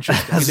 That's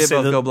interesting. We did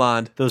both go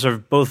blonde. Those are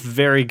both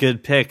very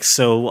good picks.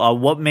 So,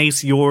 what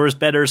makes yours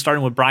better?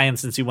 Starting with Brian,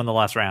 since you won the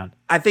last round.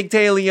 I think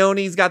Téa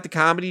Leoni's got the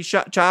comedy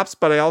chops,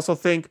 but I also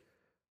think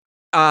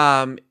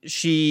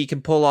she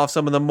can pull off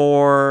some of the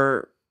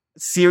more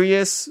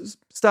serious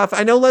stuff.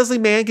 I know Leslie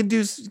Mann can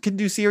do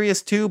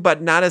serious too,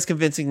 but not as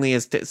convincingly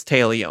as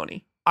Téa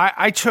Leoni.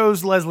 I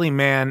chose Leslie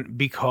Mann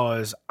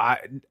because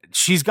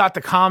she's got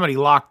the comedy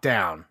locked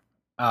down,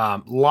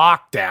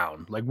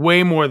 like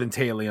way more than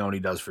Téa Leoni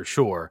does for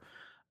sure.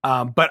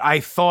 But I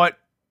thought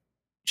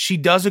she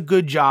does a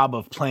good job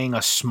of playing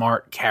a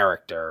smart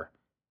character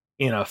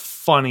in a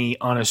funny,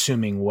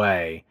 unassuming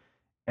way,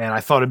 and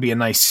I thought it'd be a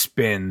nice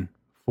spin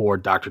for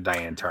Dr.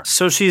 Diane Turner.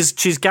 So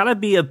she's got to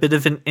be a bit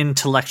of an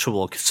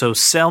intellectual. So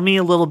sell me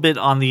a little bit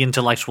on the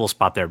intellectual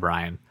spot there,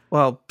 Brian.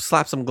 Well,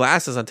 slap some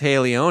glasses on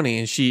Téa Leoni,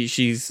 and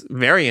she's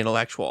very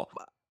intellectual.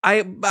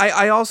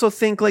 I also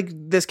think like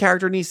this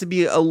character needs to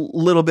be a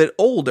little bit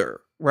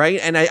older,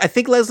 right? And I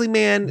think Leslie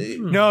Mann.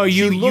 No,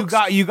 you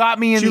got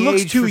me in the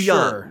looks age too for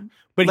young. sure.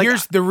 But Like,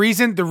 here's the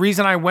reason. The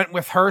reason I went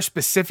with her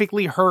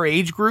specifically, her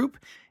age group,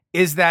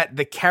 is that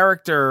the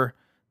character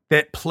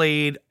that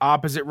played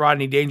opposite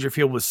Rodney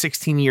Dangerfield was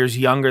 16 years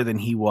younger than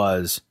he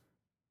was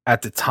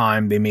at the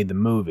time they made the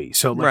movie.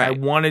 So like, I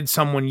wanted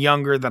someone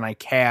younger than I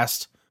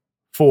cast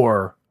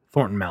for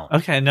Thornton Mellon.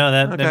 Okay, no,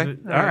 that Okay.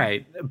 all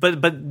right.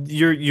 But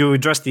you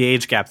addressed the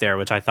age gap there,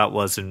 which I thought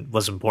was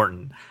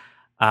important.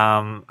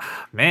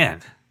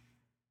 Man,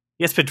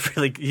 you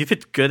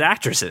picked good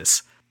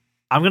actresses.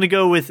 I'm gonna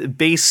go with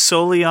based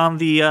solely on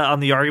the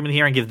argument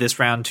here and give this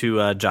round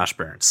to Josh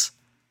Burns.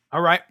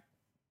 All right.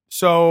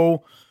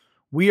 So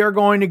we are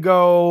going to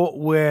go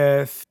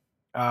with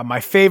my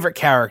favorite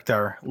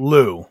character,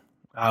 Lou,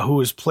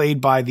 who is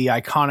played by the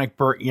iconic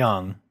Burt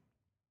Young.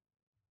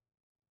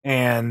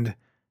 And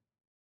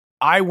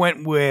I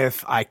went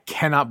with, I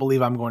cannot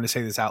believe I'm going to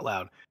say this out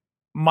loud.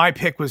 My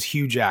pick was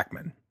Hugh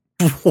Jackman.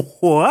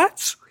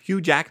 What?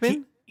 Hugh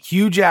Jackman?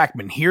 Hugh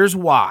Jackman. Here's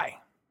why.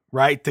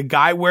 Right? The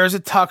guy wears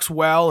a tux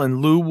well,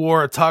 and Lou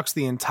wore a tux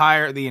the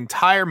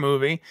entire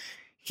movie.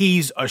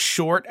 He's a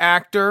short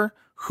actor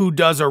who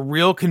does a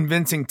real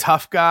convincing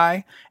tough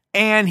guy,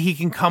 and he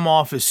can come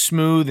off as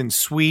smooth and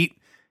sweet.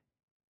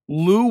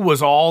 Lou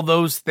was all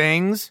those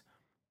things,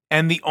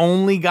 and the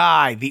only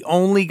guy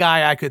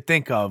I could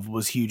think of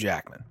was Hugh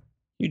Jackman.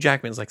 Hugh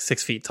Jackman's like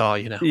 6 feet tall,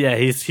 you know. Yeah,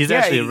 he's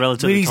actually a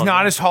relatively. But he's tall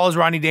not guy. as tall as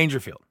Rodney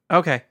Dangerfield.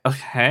 Okay.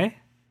 Okay.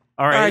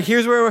 All All right. right,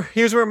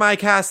 here's where my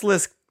cast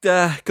list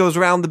goes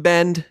round the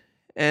bend,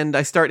 and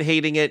I start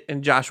hating it,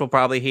 and Josh will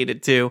probably hate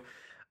it too.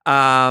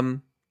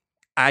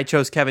 I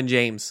chose Kevin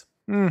James.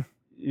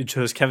 You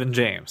chose Kevin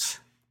James.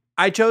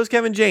 I chose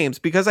Kevin James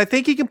because I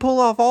think he can pull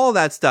off all of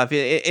that stuff.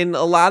 In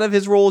a lot of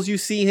his roles, you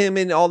see him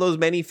in all those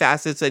many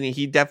facets, and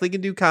he definitely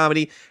can do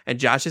comedy. And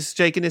Josh is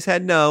shaking his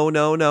head, no.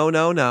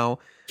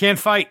 Can't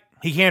fight.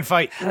 He can't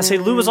fight. I say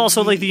Lou was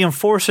also like the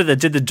enforcer that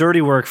did the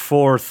dirty work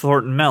for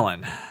Thornton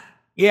Mellon.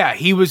 Yeah,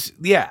 he was.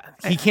 Yeah,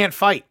 he can't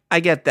fight. I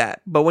get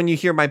that, but when you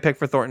hear my pick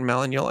for Thornton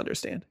Mellon, you'll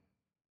understand.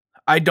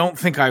 I don't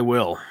think I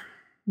will.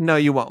 No,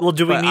 you won't. Well,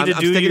 do we But need to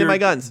I'm do sticking to my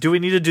guns? Do we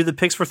need to do the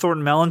picks for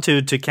Thornton Mellon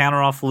to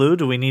counter off Lou?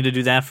 Do we need to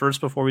do that first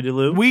before we do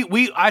Lou?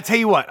 I tell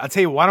you what.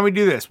 Why don't we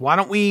do this? Why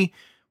don't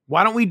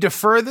we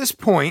defer this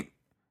point,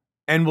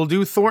 and we'll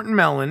do Thornton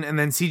Mellon, and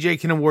then CJ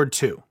can award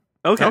 2.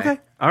 Okay.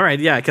 All right.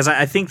 Yeah, because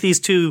I think these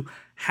two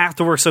have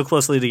to work so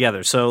closely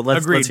together. So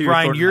let's Agreed, let's hear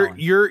Brian. Thornton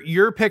Mellon.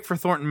 Your pick for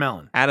Thornton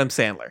Mellon. Adam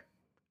Sandler.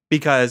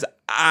 Because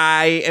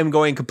I am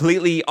going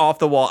completely off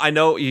the wall. I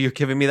know you're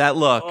giving me that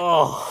look.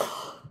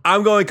 Oh,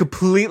 I'm going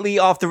completely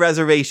off the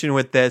reservation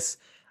with this.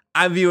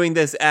 I'm viewing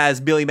this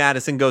as Billy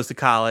Madison goes to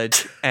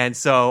college, and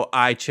so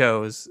I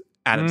chose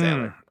Adam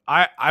Sandler.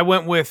 I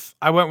went with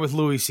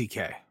Louis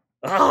C.K.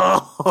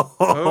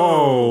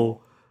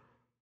 oh.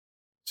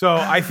 So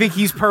I think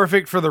he's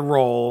perfect for the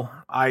role.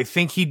 I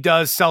think he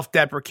does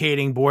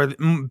self-deprecating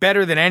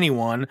better than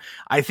anyone.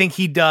 I think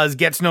he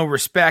gets no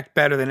respect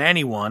better than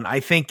anyone. I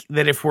think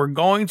that if we're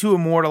going to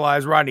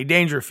immortalize Rodney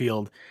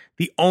Dangerfield,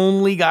 the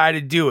only guy to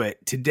do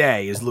it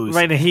today is Louis.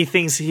 Right, and he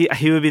thinks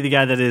he would be the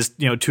guy that is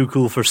too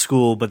cool for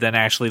school, but then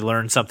actually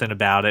learn something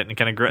about it and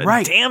kind of grow.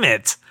 Right. Damn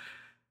it!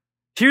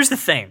 Here's the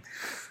thing.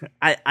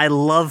 I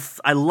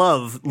love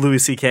Louis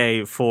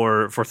C.K.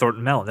 for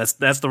Thornton Mellon.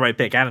 That's the right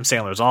pick. Adam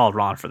Sandler is all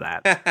wrong for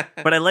that.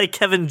 But I like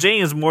Kevin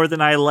James more than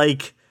I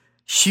like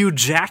Hugh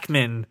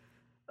Jackman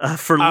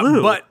for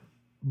Lou.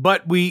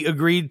 But we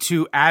agreed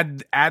to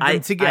add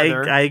them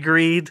together. I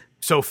agreed.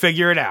 So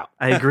figure it out.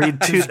 I agreed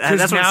to.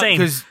 That's what I'm saying.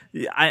 Because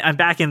I'm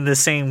back in the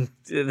same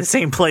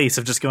place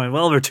of just going.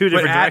 Well, we're two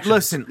different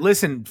directions.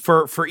 Listen.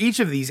 For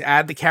each of these,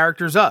 add the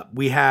characters up.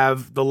 We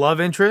have the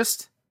love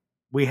interest.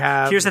 We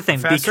have. Here's the thing,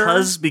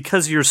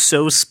 because you're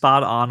so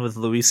spot on with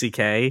Louis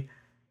C.K.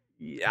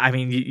 I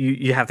mean,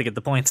 you have to get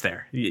the points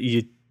there.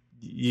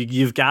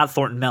 You've got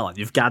Thornton Mellon.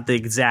 You've got the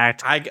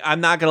exact. I'm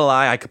not gonna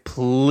lie. I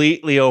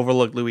completely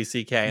overlooked Louis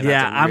C.K. and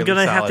Yeah, that's a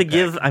really solid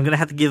pick. I'm gonna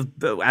have to give,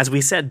 as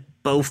we said,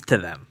 both to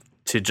them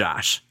to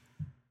Josh.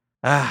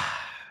 And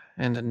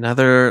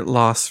another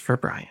loss for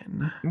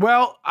Brian.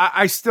 Well,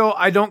 I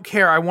don't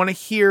care. I want to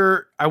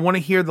hear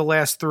the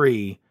last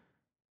three.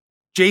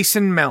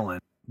 Jason Mellon,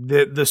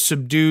 the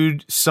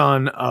subdued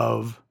son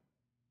of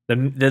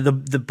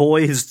the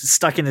boy who's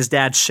stuck in his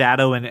dad's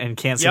shadow and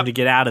can't seem to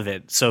get out of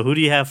it. So who do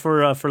you have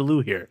for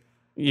Lou here?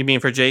 You mean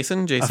for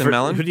Jason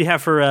Mellon? Who do you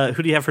have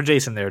for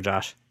Jason there,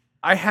 Josh?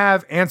 I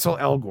have Ansel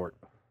Elgort.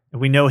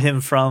 We know him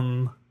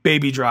from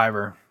Baby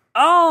Driver.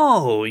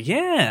 Oh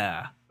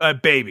yeah,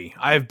 Baby.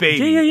 I have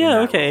Baby. Yeah.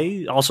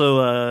 Okay. Role.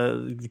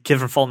 Also, kid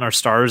from Fault in Our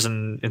Stars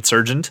and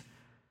Insurgent.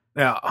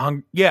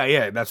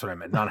 Yeah. That's what I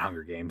meant. Not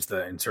Hunger Games.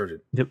 The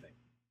Insurgent. Yep.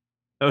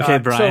 Okay,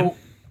 Brian. So,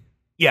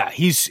 yeah,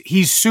 he's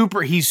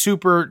super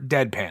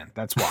deadpan.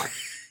 That's why.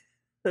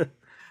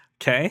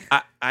 Okay.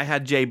 I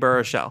had Jay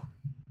Baruchel.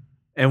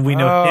 And we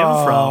know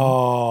him from.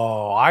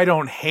 Oh, I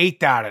don't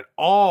hate that at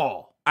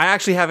all. I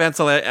actually have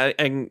Ansel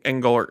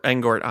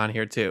Elgort on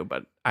here too,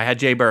 but I had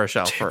Jay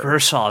Baruchel for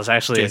Baruchel is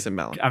actually Jason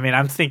Mellon. I mean,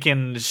 I'm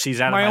thinking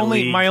she's out of my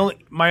league.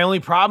 My only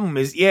problem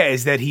is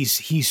that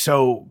he's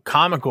so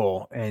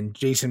comical and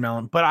Jason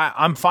Mellon, but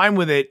I'm fine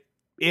with it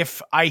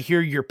if I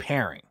hear your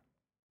pairing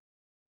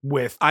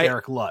with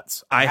Derek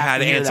Lutz. I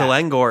had Ansel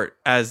Elgort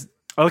as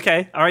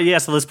okay. All right, yeah.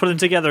 So let's put them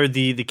together.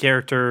 The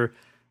character,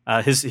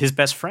 his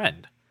best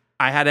friend.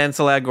 I had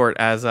Ansel Elgort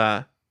as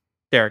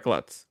Derek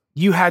Lutz.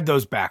 You had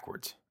those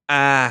backwards.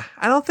 I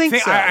don't think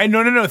so.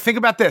 No. Think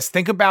about this.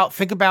 Think about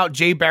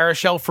Jay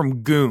Baruchel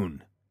from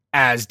Goon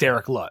as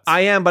Derek Lutz.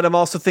 I am, but I'm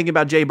also thinking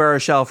about Jay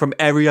Baruchel from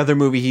every other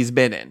movie he's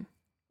been in.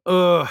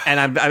 And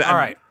I'm all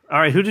right. All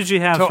right, who did you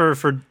have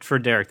for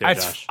Derek there,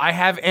 Josh? I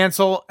have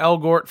Ansel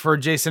Elgort for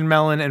Jason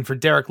Mellon, and for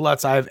Derek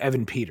Lutz, I have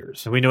Evan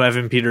Peters. We know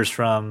Evan Peters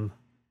from.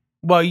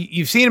 Well,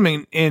 you've seen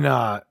him in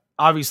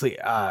obviously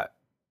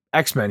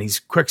X-Men. He's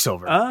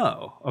Quicksilver.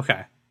 Oh,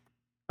 okay.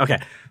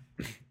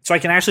 So I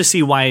can actually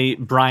see why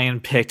Brian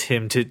picked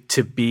him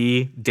to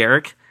be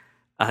Derek,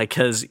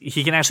 because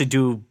he can actually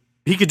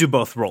he could do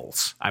both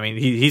roles. I mean,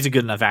 he's a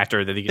good enough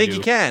actor that he can.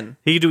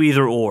 He could do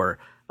either or.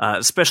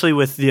 Especially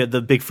with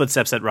the big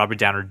footsteps that Robert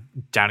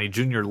Downey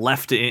Jr.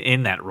 left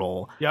in that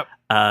role. Yep.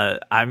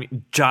 I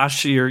mean,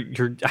 Josh,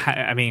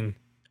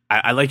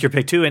 I like your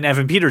pick too. And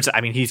Evan Peters,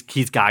 I mean,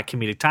 he's got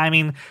comedic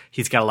timing.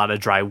 He's got a lot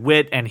of dry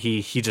wit, and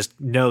he just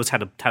knows how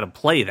to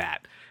play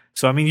that.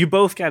 So I mean, you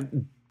both got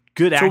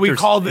good actors.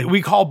 So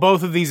we call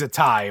both of these a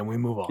tie, and we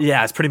move on.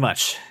 Yeah, it's pretty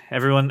much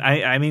everyone.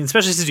 I mean,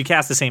 especially since you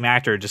cast the same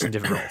actor just in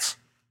different roles.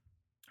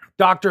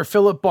 Dr.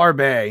 Philip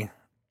Barbet,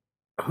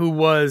 who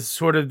was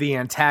sort of the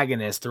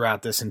antagonist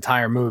throughout this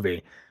entire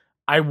movie.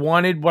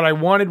 What I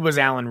wanted was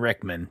Alan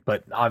Rickman,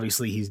 but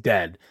obviously he's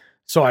dead.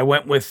 So I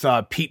went with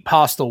Pete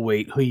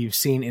Postlethwaite, who you've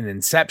seen in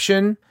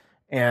Inception,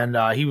 and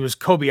he was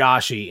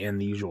Kobayashi in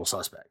The Usual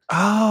Suspects.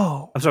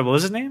 Oh, I'm sorry, what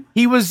was his name?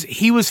 He was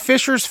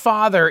Fisher's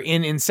father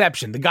in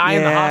Inception, the guy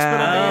in the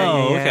hospital.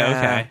 Oh,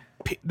 okay.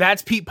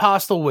 That's Pete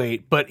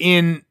Postlethwaite, but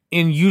in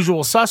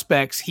Usual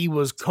Suspects, he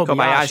was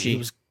Kobayashi. He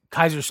was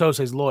Kaiser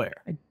Soze's lawyer.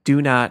 I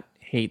do not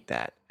hate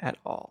that at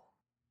all.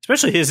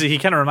 Especially he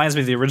kind of reminds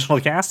me of the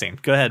original casting.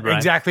 Go ahead, Brian.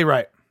 Exactly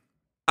right.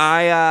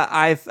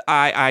 I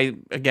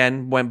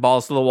again went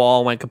balls to the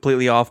wall, went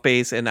completely off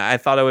base, and I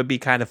thought it would be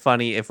kind of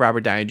funny if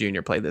Robert Downey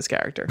Jr. played this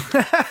character.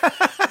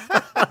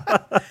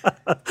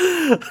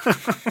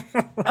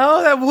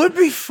 Oh, that would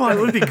be fun.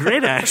 That would be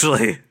great,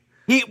 actually.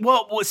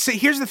 See,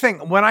 here's the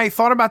thing. When I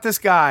thought about this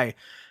guy,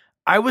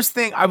 I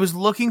was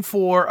looking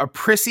for a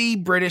prissy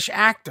British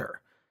actor.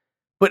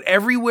 But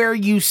everywhere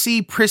you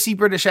see prissy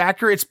British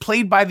actor, it's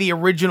played by the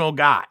original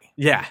guy.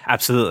 Yeah,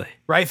 absolutely.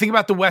 Right? Think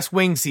about the West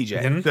Wing,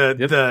 CJ. Mhm.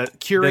 The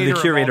curator.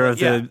 The curator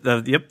of yep.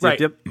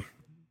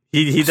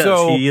 He does.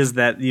 So, he is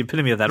the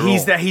epitome of that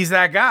role. He's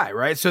that guy,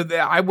 right? So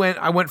I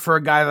went for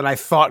a guy that I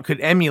thought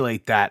could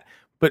emulate that.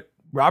 But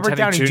Robert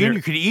Downey Jr.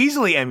 could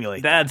easily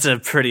emulate that. That's a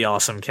pretty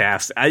awesome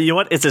cast. You know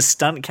what? It's a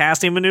stunt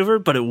casting maneuver,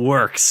 but it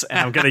works. And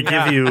I'm going to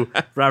give you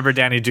Robert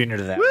Downey Jr.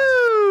 to that. Woo!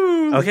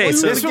 Okay,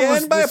 so this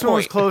one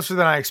was closer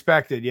than I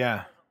expected,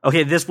 yeah.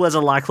 Okay, this was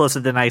a lot closer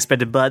than I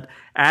expected, but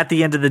at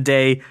the end of the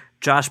day,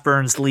 Josh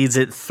Burns leads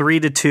it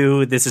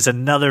 3-2. This is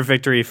another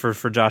victory for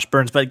Josh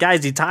Burns. But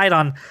guys, you tied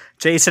on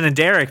Jason and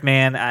Derek,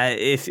 man.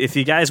 If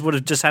you guys would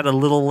have just had a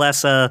little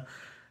less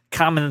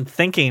common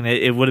thinking,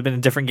 it would have been a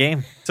different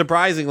game.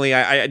 Surprisingly,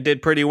 I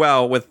did pretty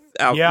well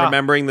without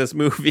remembering this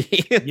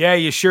movie. Yeah,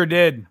 you sure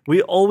did.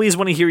 We always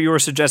want to hear your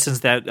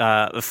suggestions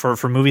that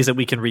for movies that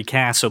we can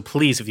recast. So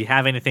please, if you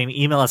have anything,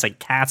 email us at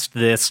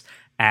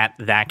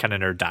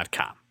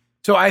castthis@thatkindofnerd.com.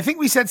 So I think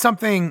we said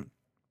something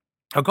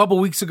a couple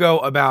weeks ago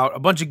about a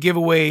bunch of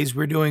giveaways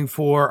we're doing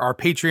for our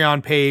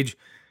Patreon page.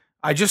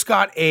 I just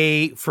got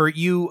for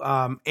you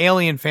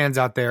Alien fans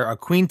out there, a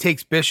Queen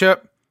Takes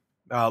Bishop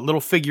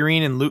little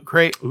figurine and loot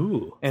crate.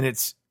 Ooh. And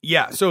it's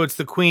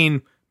the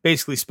Queen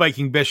basically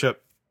spiking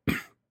Bishop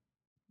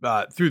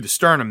through the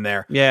sternum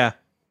there. Yeah.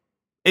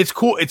 It's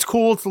cool. It's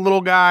cool. It's a little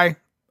guy.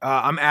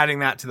 I'm adding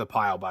that to the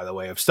pile, by the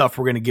way, of stuff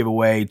we're going to give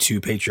away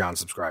to Patreon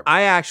subscribers.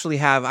 I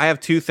have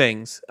two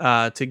things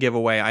to give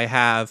away. I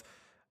have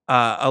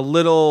a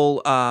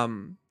little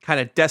kind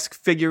of desk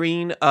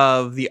figurine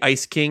of the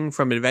Ice King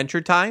from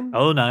Adventure Time.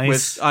 Oh,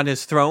 nice. On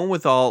his throne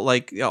with all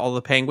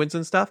the penguins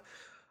and stuff.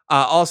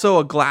 Also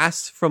a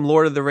glass from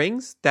Lord of the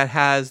Rings that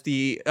has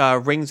the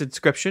rings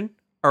inscription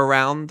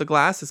around the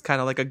glass. It's kind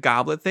of like a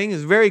goblet thing.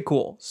 It's very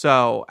cool.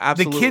 So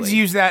absolutely. The kids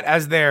use that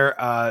as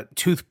their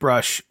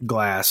toothbrush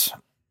glass.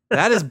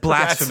 That is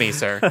blasphemy,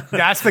 sir.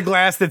 That's the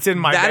glass that's in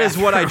my That bathroom. is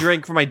what I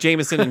drink for my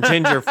Jameson and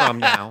ginger from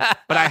now.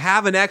 But I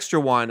have an extra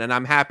one, and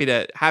I'm happy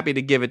to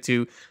give it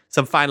to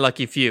some fine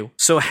lucky few.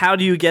 So how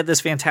do you get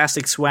this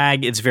fantastic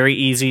swag? It's very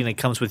easy, and it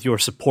comes with your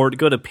support.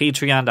 Go to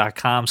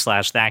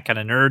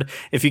patreon.com/thatkindofnerd.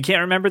 If you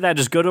can't remember that,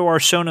 just go to our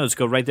show notes.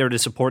 Go right there to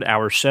support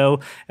our show.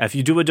 If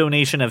you do a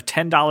donation of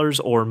 $10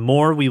 or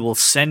more, we will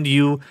send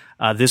you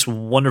this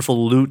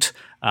wonderful loot.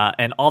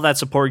 And all that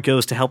support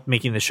goes to help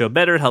making the show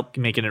better, help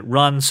making it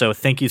run. So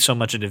thank you so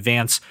much in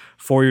advance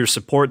for your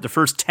support. The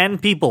first 10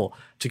 people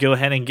to go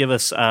ahead and give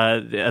us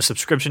a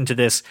subscription to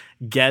this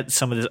get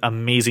some of this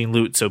amazing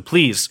loot. So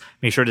please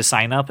make sure to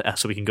sign up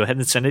so we can go ahead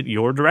and send it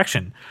your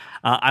direction.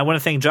 I want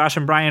to thank Josh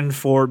and Brian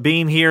for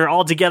being here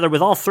all together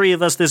with all three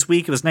of us this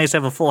week. It was nice to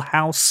have a full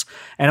house.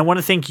 And I want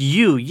to thank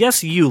you,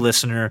 yes, you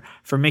listener,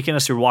 for making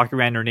us your walk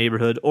around your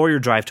neighborhood or your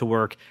drive to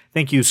work.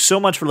 Thank you so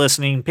much for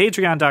listening.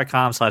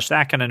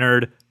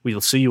 Patreon.com/thatkindofnerd. We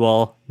will see you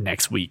all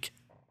next week.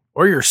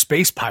 Or you're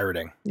space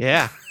pirating.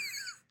 Yeah.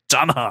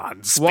 John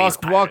Han, space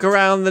walk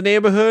around the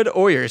neighborhood,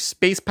 or you're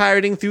space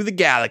pirating through the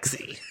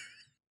galaxy.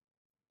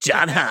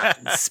 John Han,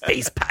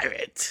 space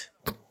pirate.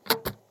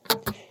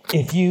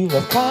 If you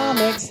love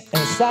comics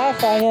and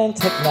sci-fi and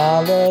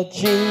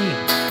technology,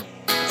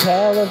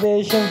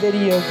 television,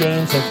 video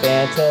games, and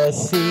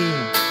fantasy,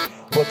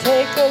 well,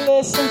 take a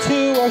listen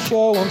to our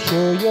show. I'm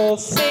sure you'll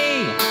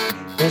see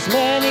there's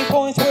many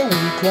points where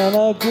we can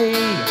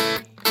agree.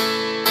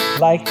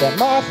 Like that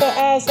Martha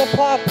as a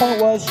plot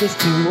point was just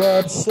too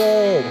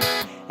absurd,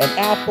 and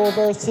Apple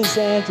versus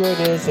Android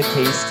is a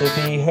case to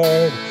be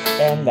heard,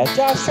 and that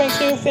Josh Trank's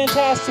new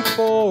Fantastic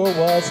Four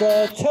was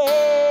a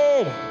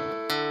turd.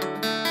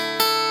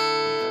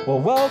 Well,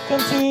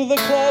 welcome to the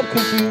club,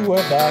 cause you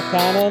are that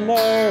kind of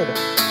nerd.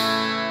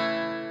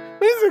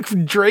 These are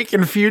Drake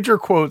and Future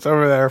quotes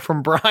over there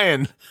from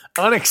Brian.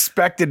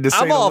 Unexpected to say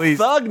I'm all the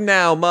least. thug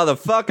now,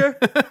 motherfucker.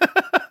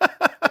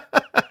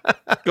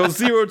 Go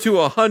 0 to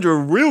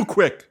 100 real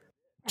quick.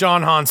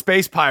 John Han,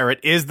 Space Pirate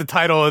is the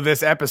title of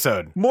this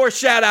episode. More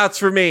shout outs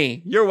for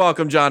me. You're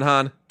welcome, John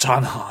Han.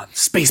 John Han,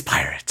 space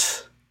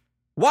pirate.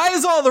 Why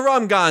is all the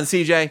rum gone,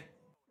 CJ?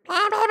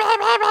 Blah, blah, blah,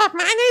 blah, blah.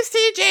 My name's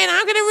CJ, and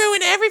I'm gonna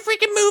ruin every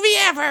freaking movie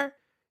ever.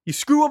 You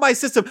screw up my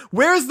system.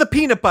 Where's the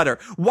peanut butter?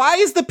 Why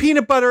is the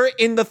peanut butter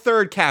in the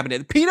third cabinet?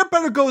 The peanut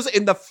butter goes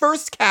in the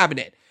first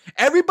cabinet.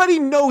 Everybody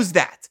knows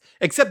that,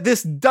 except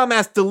this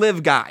dumbass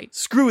Deliv guy.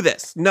 Screw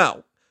this.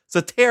 No. It's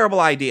a terrible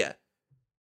idea.